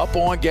to Up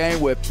On Game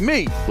with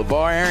me,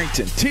 LeVar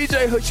Arrington,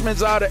 TJ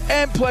Houshmandzadeh,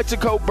 and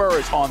Plexico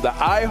Burress on the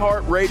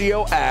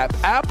iHeartRadio app,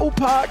 Apple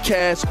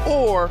Podcasts,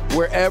 or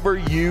wherever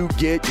you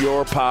get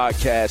your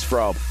podcasts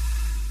from.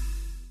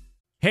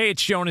 Hey,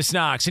 it's Jonas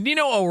Knox, and you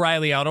know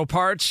O'Reilly Auto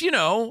Parts. You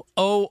know,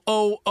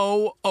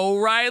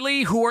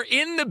 O'Reilly, who are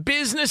in the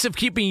business of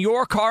keeping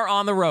your car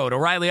on the road.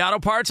 O'Reilly Auto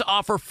Parts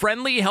offer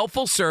friendly,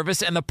 helpful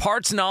service and the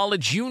parts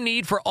knowledge you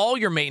need for all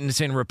your maintenance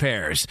and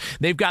repairs.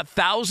 They've got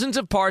thousands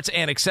of parts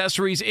and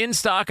accessories in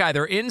stock,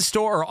 either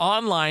in-store or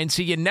online,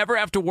 so you never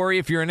have to worry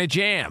if you're in a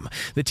jam.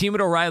 The team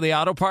at O'Reilly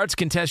Auto Parts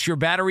can test your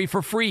battery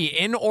for free,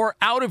 in or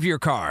out of your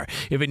car.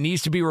 If it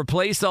needs to be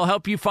replaced, they'll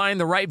help you find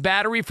the right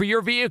battery for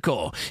your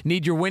vehicle.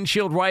 Need your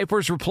windshield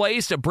wipers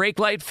replaced, a brake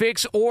light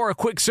fix, or a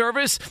quick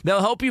service?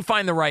 They'll help you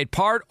find the right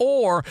part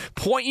or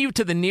point you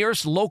to the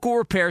nearest local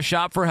repair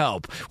shop for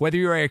help. Whether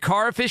you're a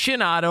car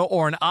aficionado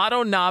or an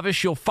auto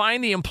novice, you'll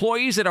find the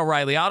employees at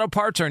O'Reilly Auto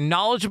Parts are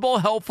knowledgeable,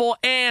 helpful,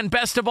 and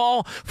best of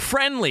all,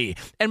 friendly.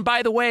 And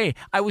by the way,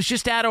 I was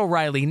just at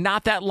O'Reilly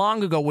not that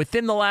long ago,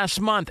 within the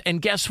last month,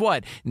 and guess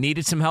what?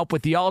 Needed some help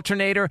with the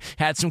alternator,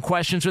 had some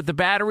questions with the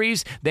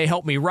batteries. They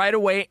helped me right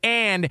away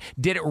and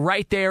did it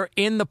right there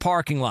in the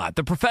parking lot.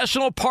 The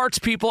professional parts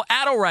people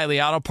at O'Reilly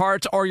Auto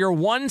Parts are your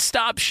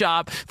one-stop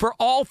shop for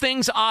all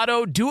things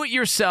auto,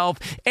 do-it-yourself,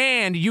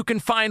 and you can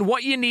find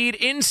what you need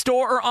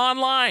in-store or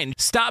online.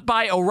 Stop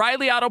by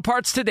O'Reilly Auto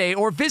Parts today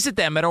or visit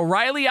them at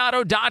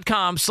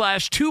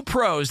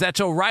O'ReillyAuto.com/2pros. That's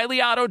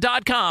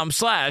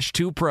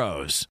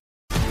O'ReillyAuto.com/2pros.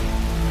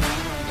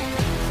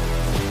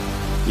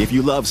 If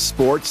you love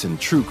sports and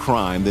true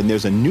crime, then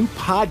there's a new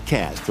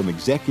podcast from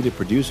executive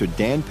producer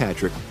Dan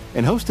Patrick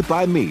and hosted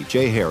by me,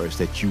 Jay Harris,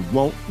 that you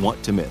won't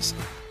want to miss.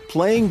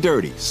 Playing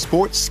Dirty: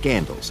 Sports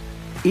Scandals.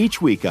 Each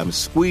week, I'm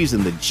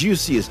squeezing the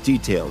juiciest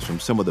details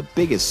from some of the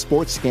biggest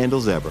sports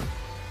scandals ever.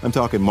 I'm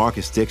talking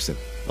Marcus Dixon,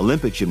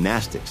 Olympic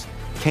gymnastics,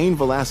 Cain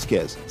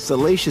Velasquez,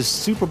 salacious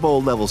Super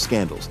Bowl-level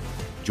scandals.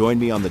 Join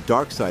me on the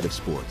dark side of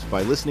sports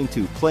by listening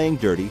to Playing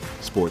Dirty: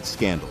 Sports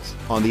Scandals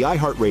on the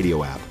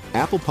iHeartRadio app,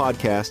 Apple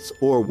Podcasts,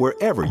 or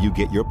wherever you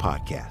get your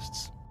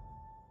podcasts.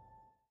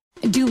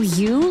 Do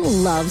you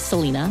love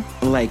Selena?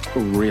 Like,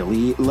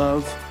 really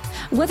love?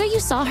 Whether you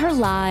saw her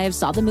live,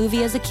 saw the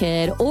movie as a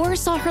kid, or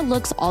saw her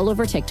looks all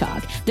over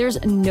TikTok,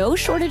 there's no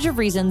shortage of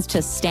reasons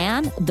to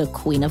stan the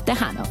Queen of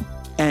Tejano.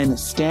 And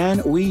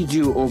Stan, we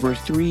do over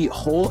 3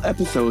 whole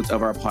episodes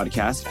of our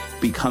podcast,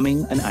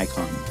 Becoming an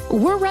Icon.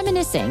 We're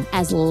reminiscing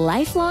as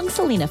lifelong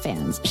Selena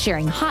fans,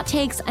 sharing hot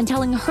takes and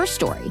telling her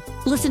story.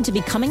 Listen to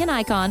Becoming an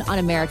Icon on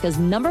America's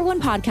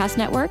 #1 podcast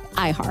network,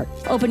 iHeart.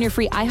 Open your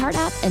free iHeart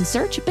app and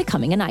search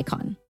Becoming an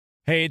Icon.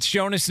 Hey, it's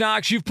Jonas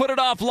Knox. You've put it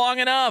off long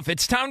enough.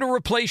 It's time to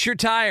replace your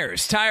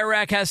tires. Tire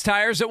Rack has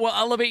tires that will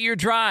elevate your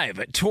drive.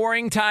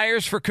 Touring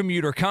tires for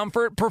commuter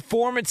comfort,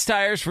 performance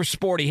tires for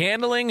sporty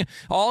handling,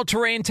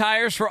 all-terrain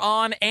tires for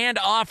on- and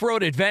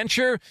off-road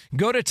adventure.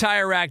 Go to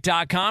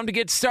TireRack.com to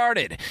get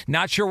started.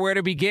 Not sure where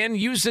to begin?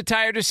 Use the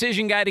Tire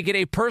Decision Guide to get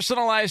a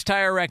personalized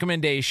tire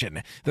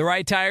recommendation. The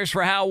right tires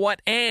for how,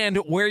 what, and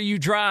where you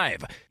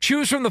drive.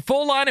 Choose from the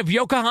full line of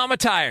Yokohama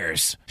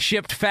tires.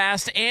 Shipped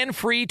fast and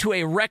free to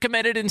a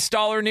recommended installer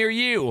near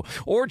you,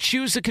 or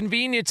choose the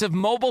convenience of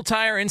mobile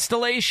tire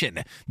installation.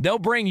 They'll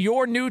bring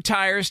your new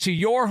tires to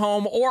your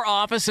home or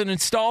office and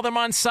install them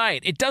on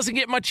site. It doesn't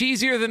get much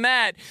easier than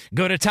that.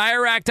 Go to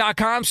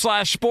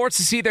TireRack.com/sports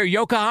to see their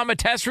Yokohama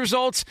test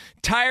results,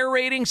 tire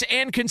ratings,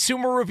 and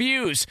consumer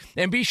reviews.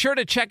 And be sure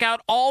to check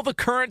out all the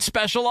current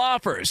special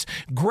offers.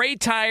 Great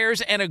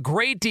tires and a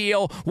great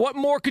deal. What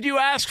more could you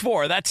ask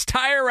for? That's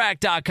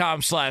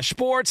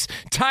TireRack.com/sports.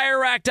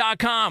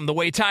 TireRack.com, the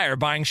way tire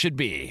buying should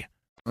be.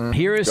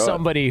 Here is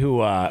somebody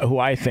who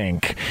I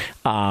think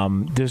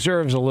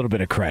deserves a little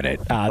bit of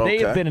credit. They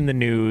have been in the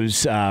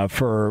news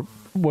for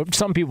what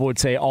some people would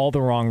say all the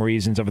wrong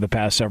reasons over the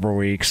past several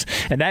weeks,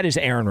 and that is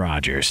Aaron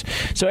Rodgers.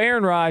 So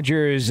Aaron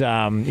Rodgers,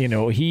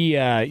 he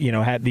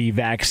had the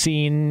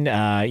vaccine,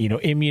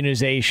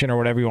 immunization or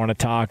whatever you want to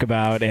talk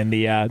about, and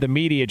the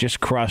media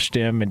just crushed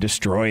him and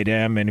destroyed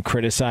him and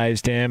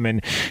criticized him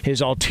and his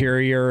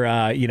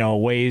ulterior,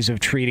 ways of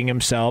treating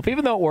himself,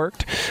 even though it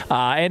worked.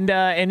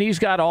 And he's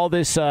got all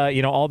this,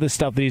 all this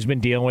stuff that he's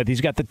been dealing with.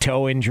 He's got the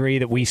toe injury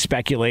that we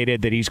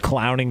speculated that he's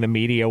clowning the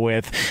media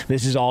with.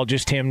 This is all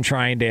just him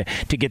trying to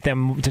get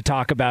them to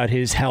talk about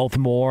his health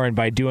more, and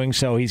by doing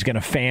so, he's going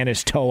to fan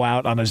his toe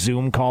out on a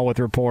Zoom call with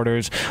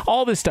reporters.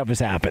 All this stuff has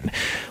happened.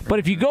 But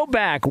if you go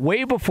back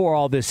way before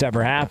all this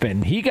ever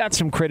happened, he got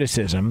some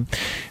criticism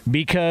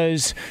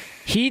because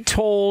he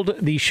told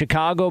the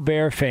Chicago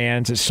Bear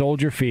fans at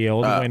Soldier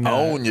Field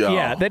own y'all.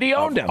 Yeah, that he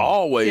owned them.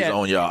 Always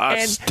own y'all.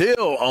 I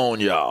still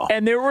own y'all.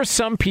 And there were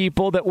some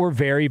people that were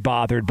very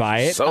bothered by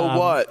it. So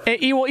what?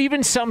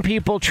 Even some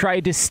people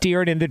tried to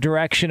steer it in the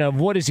direction of,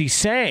 what is he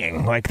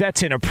saying? Like,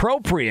 that's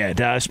inappropriate,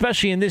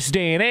 especially in this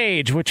day and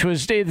age, which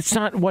was, it's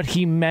not what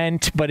he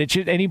meant, but it's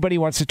just, anybody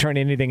wants to turn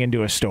anything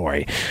into a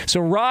story.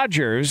 So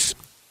Rodgers,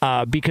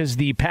 because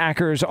the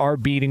Packers are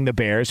beating the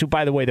Bears, who,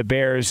 by the way, the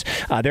Bears,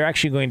 they're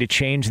actually going to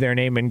change their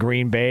name in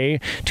Green Bay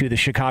to the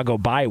Chicago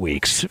Bye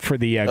Weeks for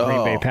the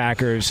Green Bay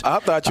Packers. I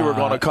thought you were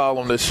going to call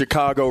them the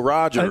Chicago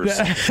Rodgers.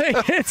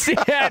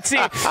 Yeah, It's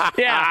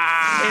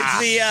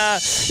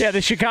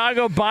the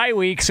Chicago bye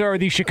weeks, or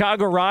the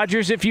Chicago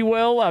Rodgers, if you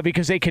will,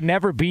 because they could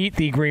never beat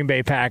the Green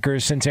Bay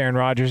Packers since Aaron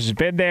Rodgers has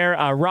been there.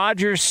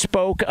 Rodgers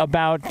spoke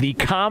about the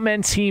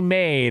comments he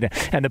made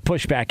and the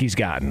pushback he's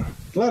gotten.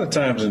 A lot of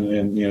times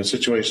in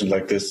situations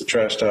like this, the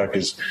trash talk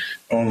is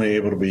only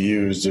able to be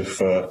used if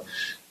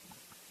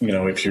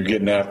you're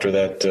getting after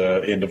that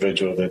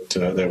individual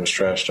that was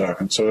trash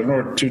talking. So in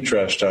order to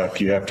trash talk,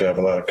 you have to have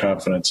a lot of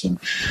confidence in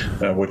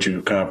what you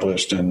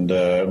accomplished and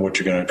what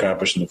you're going to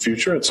accomplish in the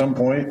future. At some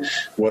point,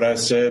 what I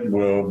said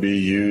will be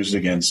used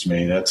against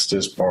me. That's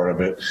just part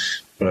of it.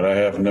 But I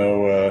have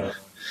no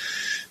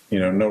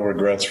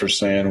regrets for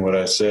saying what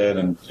I said,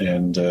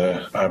 and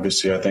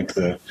obviously I think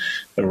the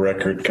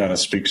record kind of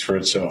speaks for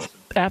itself.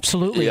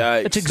 Absolutely.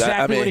 Yikes. That's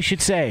exactly what he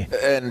should say.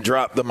 And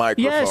drop the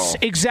microphone. Yes,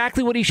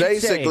 exactly what he should say.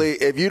 Basically,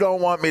 if you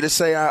don't want me to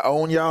say I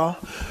own y'all,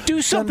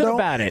 do something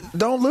about it.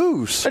 Don't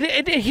lose.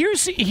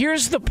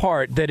 Here's the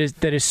part that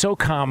is so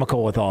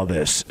comical with all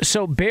this.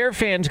 So Bear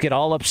fans get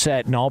all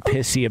upset and all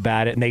pissy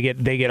about it, and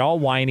they get all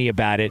whiny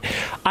about it.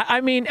 I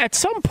mean, at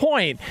some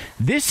point,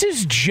 this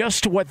is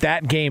just what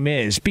that game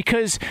is,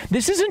 because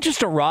this isn't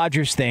just a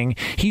Rodgers thing.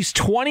 He's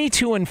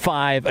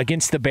 22-5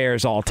 against the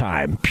Bears all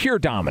time. Pure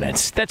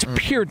dominance. That's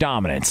pure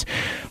dominance.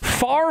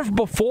 Favre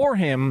before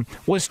him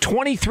was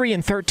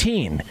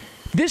 23-13.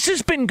 This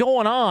has been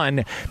going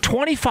on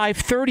 25,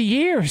 30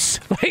 years.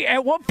 Like,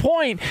 at what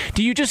point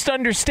do you just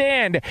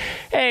understand,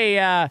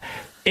 hey,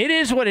 it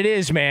is what it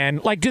is, man.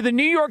 Like, do the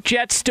New York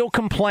Jets still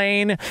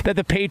complain that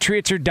the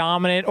Patriots are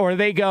dominant, or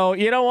they go,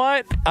 you know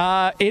what?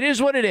 It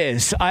is what it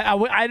is.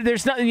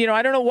 There's nothing,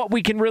 I don't know what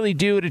we can really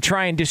do to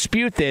try and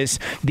dispute this.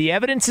 The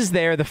evidence is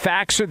there. The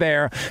facts are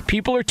there.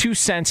 People are too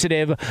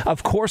sensitive.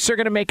 Of course, they're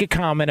going to make a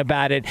comment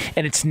about it,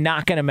 and it's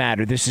not going to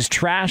matter. This is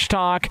trash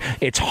talk.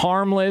 It's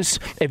harmless.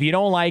 If you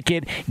don't like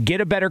it,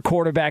 get a better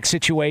quarterback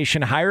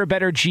situation, hire a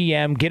better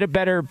GM, get a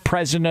better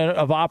president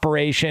of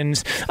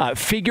operations,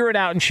 figure it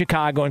out in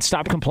Chicago, and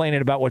stop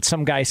complaining about what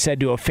some guy said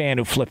to a fan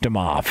who flipped him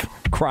off.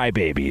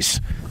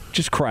 Crybabies.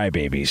 Just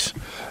crybabies.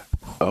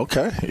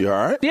 Okay, you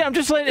all right? Yeah, I'm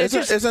just letting.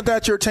 Isn't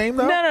that your team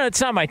though? No, it's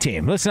not my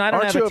team. Listen, I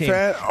don't have a team.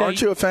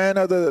 Aren't you a fan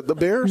of the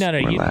Bears? No.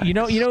 You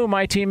know who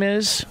my team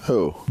is?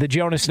 Who? The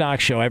Jonas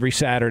Knox Show every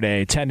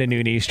Saturday, 10 to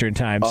noon Eastern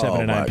Time,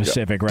 7 to 9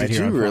 Pacific, right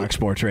here on Fox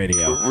Sports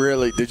Radio.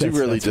 Really? Did you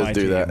really just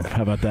do that?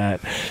 How about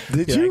that?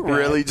 Did you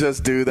really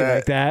just do that?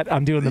 Like that?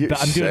 I'm doing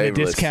the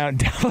discount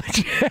double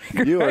check.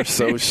 You are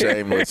so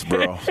shameless,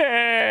 bro.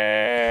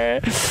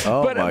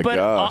 My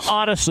gosh.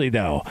 Honestly,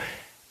 though.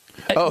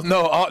 Oh,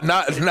 no,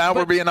 now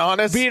we're being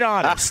honest? Being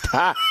honest.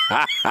 Stop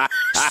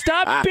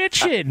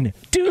bitching.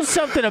 Do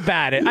something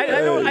about it.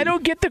 I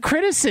don't get the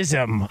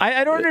criticism.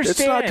 I don't understand.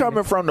 It's not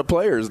coming from the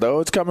players,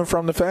 though. It's coming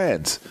from the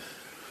fans.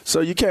 So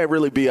you can't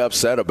really be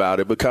upset about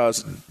it,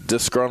 because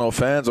disgruntled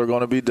fans are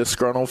going to be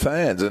disgruntled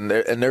fans, and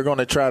they're going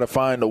to try to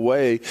find a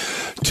way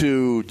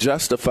to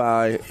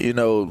justify,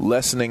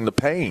 lessening the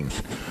pain.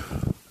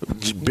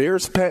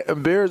 Bears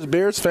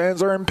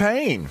fans are in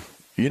pain.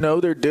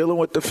 They're dealing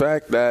with the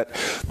fact that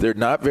they're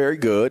not very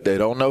good. They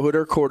don't know who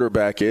their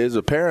quarterback is.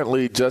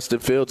 Apparently, Justin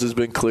Fields has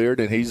been cleared,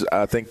 and he's,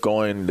 I think,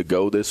 going to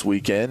go this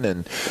weekend.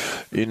 And,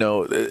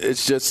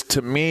 it's just,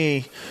 to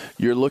me,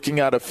 you're looking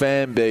at a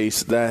fan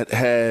base that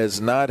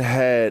has not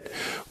had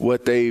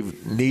what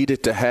they've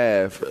needed to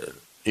have,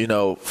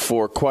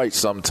 for quite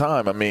some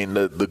time. I mean,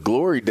 the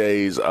glory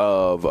days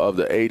of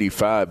the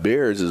 85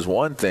 Bears is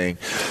one thing,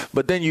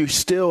 but then you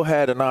still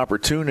had an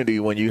opportunity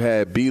when you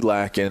had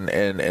Belak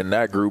and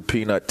that group,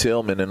 Peanut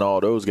Tillman and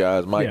all those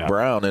guys, Mike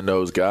Brown and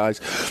those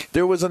guys.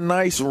 There was a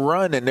nice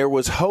run, and there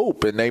was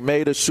hope, and they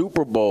made a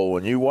Super Bowl,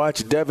 and you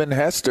watch Devin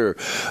Hester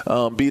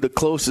be the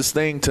closest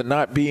thing to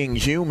not being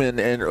human,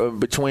 and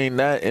between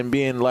that and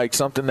being like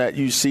something that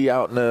you see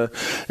out in the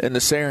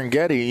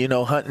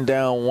Serengeti, hunting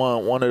down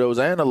one of those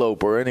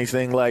antelope or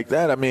anything like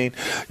that. I mean,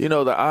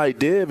 the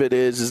idea of it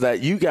is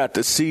that you got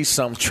to see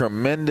some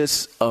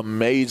tremendous,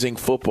 amazing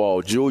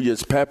football.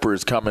 Julius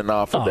Peppers coming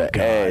off of the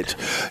edge.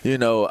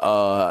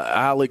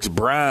 Alex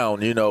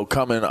Brown,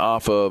 coming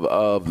off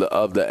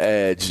of the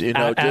edge.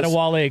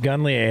 Adewale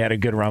Agunleye had a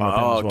good run with him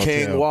as well,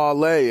 King too.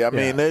 Wale. I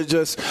mean, there's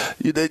just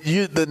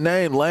the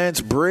name Lance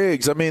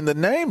Briggs. I mean, the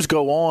names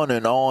go on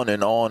and on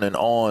and on and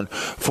on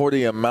for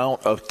the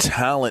amount of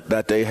talent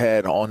that they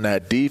had on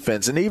that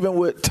defense. And even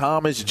with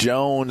Thomas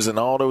Jones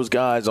and all those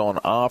guys on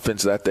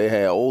offense that they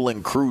had,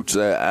 Olin Kreutz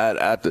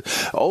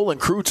Olin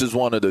Kreutz is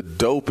one of the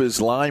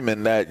dopest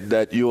linemen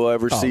that you'll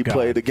ever see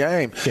play the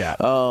game. Yeah.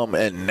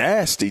 And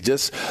nasty.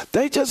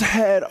 They just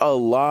had a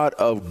lot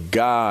of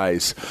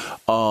guys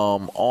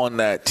on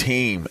that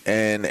team.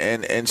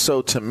 And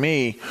so to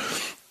me,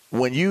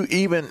 when you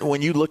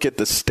look at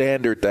the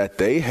standard that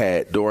they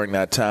had during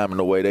that time and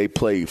the way they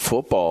played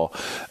football,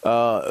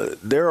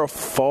 they're a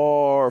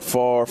far,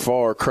 far,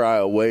 far cry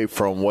away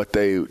from what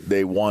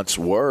they once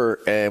were.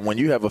 And when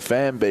you have a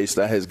fan base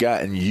that has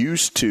gotten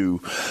used to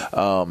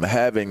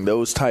having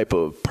those type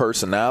of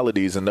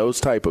personalities and those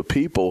type of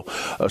people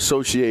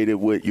associated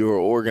with your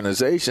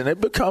organization,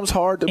 it becomes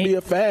hard to be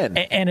a fan.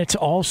 And it's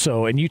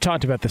also, and you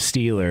talked about the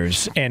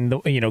Steelers,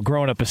 and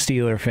growing up a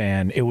Steeler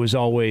fan, it was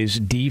always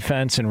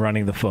defense and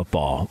running the football.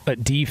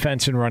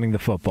 Defense and running the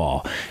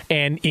football.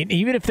 And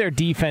even if their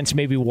defense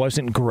maybe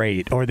wasn't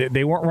great or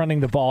they weren't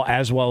running the ball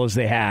as well as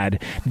they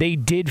had, they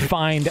did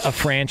find a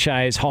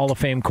franchise Hall of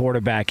Fame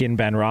quarterback in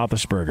Ben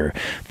Roethlisberger.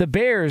 The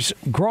Bears,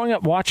 growing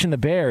up watching the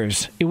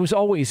Bears, it was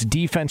always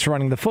defense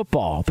running the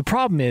football. The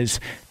problem is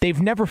they've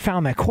never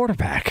found that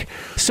quarterback.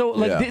 So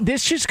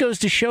this just goes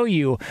to show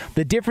you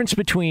the difference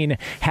between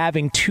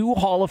having two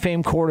Hall of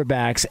Fame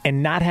quarterbacks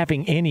and not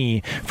having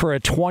any for a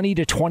 20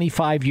 to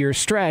 25 year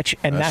stretch.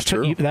 And that's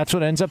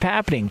what ends up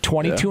happening.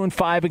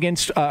 22-5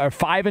 against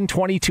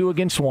 5-22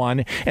 against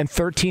one, and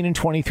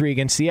 13-23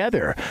 against the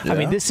other. Yeah. I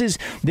mean, this is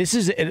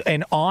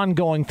an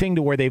ongoing thing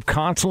to where they've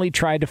constantly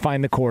tried to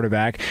find the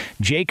quarterback.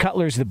 Jay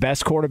Cutler's the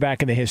best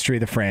quarterback in the history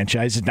of the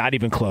franchise. It's not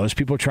even close.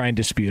 People try and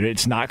dispute it.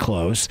 It's not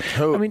close.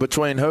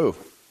 Between who?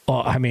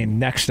 Well, I mean,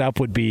 next up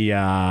would be who?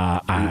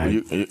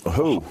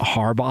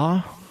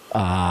 Harbaugh.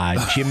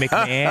 Jim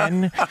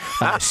McMahon,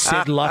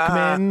 Sid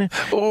Luckman.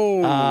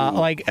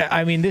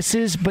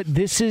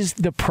 This is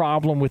the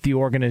problem with the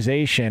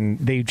organization.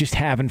 They just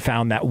haven't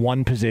found that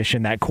one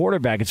position, that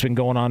quarterback. It's been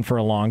going on for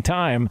a long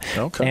time,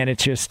 and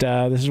it's just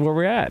this is where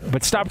we're at.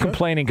 But stop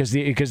complaining because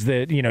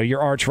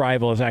your arch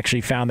rival has actually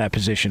found that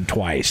position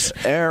twice.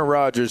 Aaron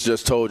Rodgers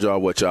just told y'all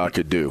what y'all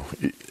could do.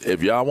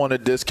 If y'all want to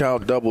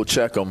discount, double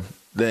check him,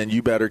 then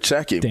you better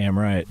check him. Damn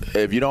right.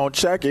 If you don't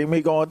check him, he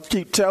going to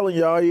keep telling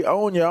y'all he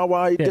own y'all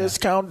while he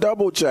discount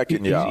double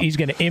checking y'all. He's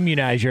going to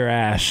immunize your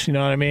ass. You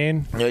know what I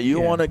mean? Yeah, if you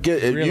want to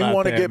get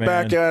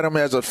back at him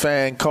as a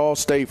fan, call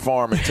State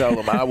Farm and tell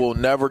him I will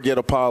never get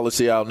a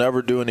policy. I'll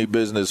never do any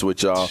business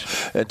with y'all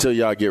until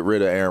y'all get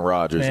rid of Aaron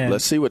Rodgers. Man.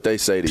 Let's see what they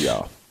say to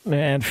y'all.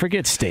 Man,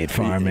 forget State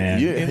Farm, man.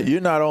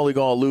 You're not only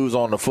going to lose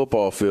on the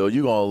football field,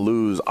 you're going to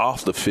lose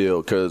off the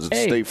field because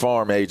State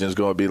Farm agent's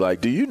going to be like,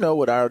 do you know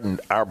what our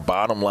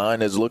bottom line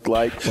has looked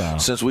like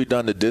since we've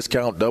done the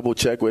discount double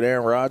check with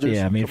Aaron Rodgers?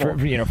 Yeah, I mean,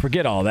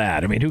 forget all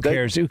that. I mean, who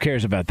cares? Who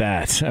cares about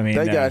that? I mean,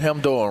 they got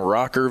him doing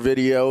rocker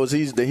videos.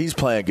 He's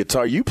playing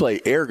guitar. You play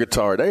air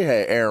guitar. They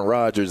had Aaron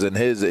Rodgers and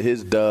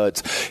his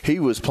duds. He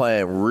was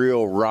playing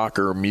real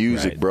rocker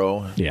music,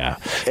 bro. Yeah,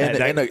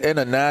 in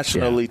a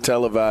nationally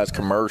televised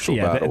commercial.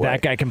 Yeah,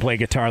 that guy can play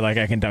guitar like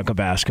I can dunk a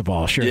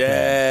basketball. Sure thing.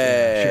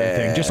 Sure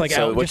thing. Just like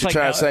what you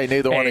trying to say?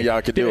 Neither one of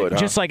y'all could do it.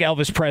 Just like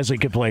Elvis Presley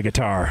could play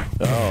guitar.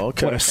 Oh,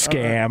 okay. What a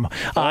scam.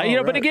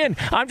 Right. But again,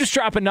 I'm just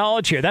dropping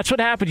knowledge here. That's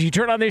what happens. You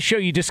turn on this show,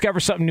 you discover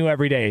something new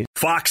every day.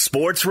 Fox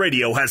Sports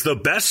Radio has the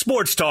best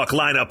sports talk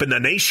lineup in the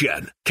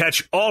nation.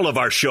 Catch all of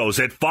our shows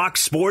at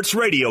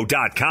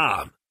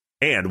foxsportsradio.com.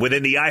 And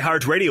within the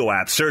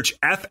iHeartRadio app, search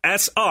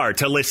FSR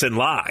to listen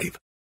live.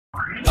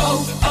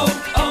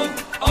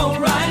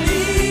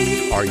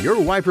 O'Reilly. Are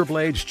your wiper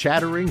blades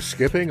chattering,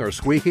 skipping, or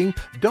squeaking?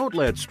 Don't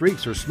let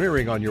streaks or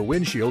smearing on your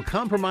windshield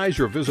compromise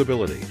your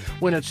visibility.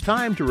 When it's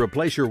time to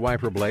replace your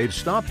wiper blades,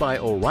 stop by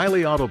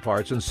O'Reilly Auto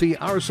Parts and see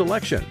our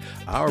selection.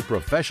 Our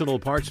professional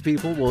parts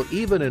people will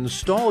even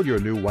install your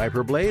new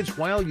wiper blades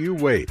while you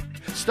wait.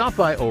 Stop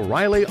by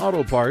O'Reilly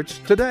Auto Parts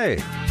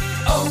today.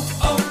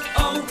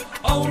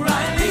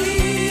 O'Reilly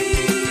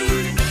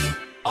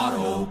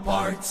Auto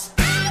Parts.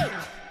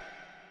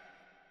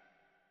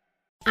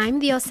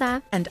 I'm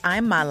Diosa. And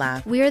I'm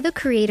Mala. We are the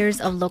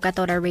creators of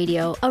Locatora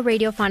Radio, a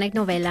radiophonic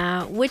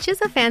novela, which is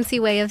a fancy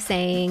way of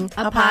saying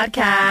a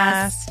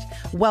podcast.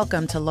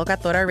 Welcome to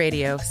Locatora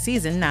Radio,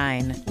 Season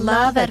 9.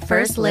 Love at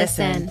first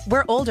listen.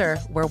 We're older,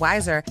 we're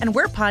wiser, and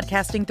we're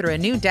podcasting through a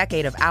new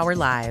decade of our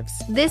lives.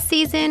 This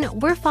season,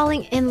 we're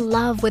falling in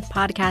love with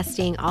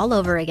podcasting all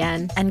over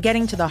again. And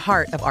getting to the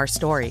heart of our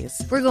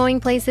stories. We're going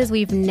places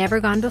we've never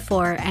gone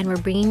before, and we're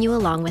bringing you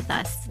along with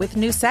us. With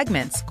new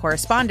segments,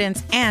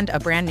 correspondence, and a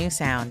brand new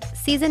sound.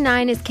 Season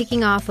 9 is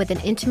kicking off with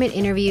an intimate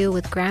interview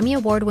with Grammy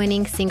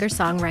Award-winning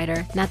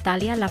singer-songwriter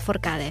Natalia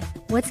Lafourcade.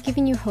 What's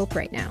giving you hope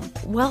right now?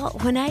 Well,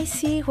 when I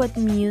see what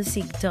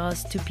music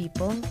does to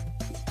people,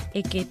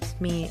 it gives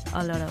me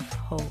a lot of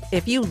hope.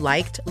 If you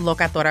liked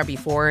Locatora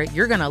before,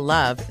 you're going to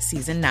love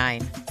Season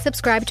 9.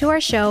 Subscribe to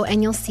our show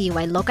and you'll see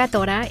why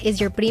Locatora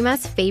is your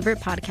prima's favorite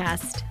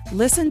podcast.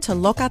 Listen to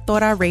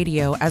Locatora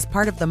Radio as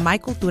part of the My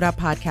Cultura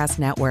Podcast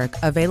Network,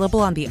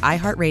 available on the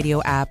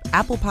iHeartRadio app,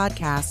 Apple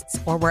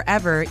Podcasts, or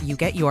wherever you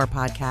get your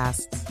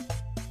podcasts.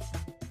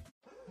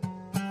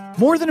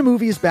 More Than a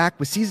Movie is back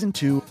with Season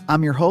 2.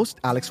 I'm your host,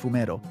 Alex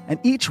Fumero, and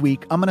each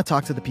week I'm going to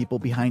talk to the people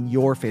behind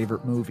your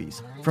favorite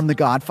movies. From The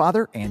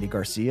Godfather, Andy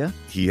Garcia.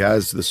 He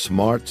has the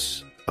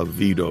smarts of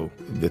Vito,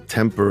 the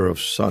temper of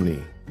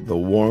Sonny, the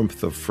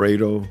warmth of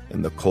Fredo,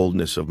 and the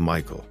coldness of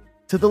Michael.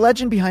 To the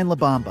legend behind La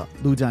Bamba,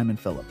 Lou Diamond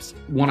Phillips.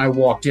 When I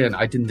walked in,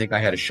 I didn't think I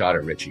had a shot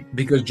at Richie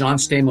because John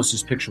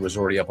Stamos' picture was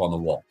already up on the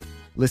wall.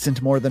 Listen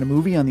to More Than a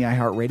Movie on the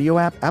iHeartRadio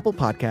app, Apple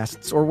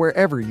Podcasts, or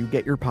wherever you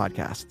get your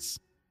podcasts.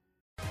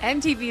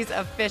 MTV's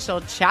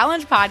official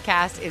Challenge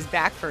podcast is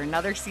back for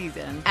another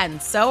season. And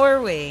so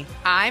are we.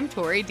 I'm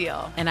Tori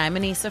Deal. And I'm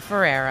Anissa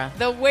Ferreira.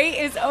 The wait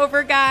is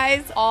over,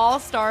 guys. All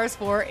Stars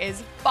 4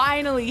 is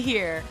finally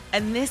here.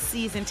 And this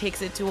season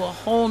takes it to a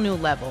whole new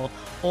level.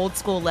 Old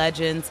school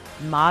legends,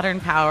 modern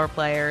power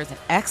players, and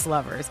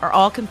ex-lovers are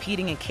all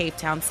competing in Cape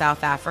Town,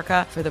 South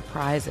Africa for the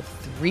prize of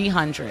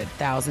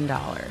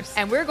 $300,000.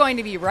 And we're going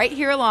to be right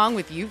here along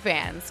with you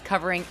fans,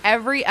 covering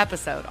every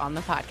episode on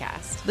the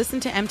podcast. Listen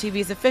to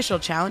MTV's official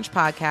Challenge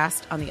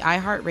podcast on the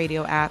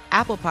iHeartRadio app,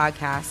 Apple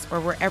Podcasts,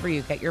 or wherever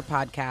you get your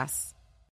podcasts.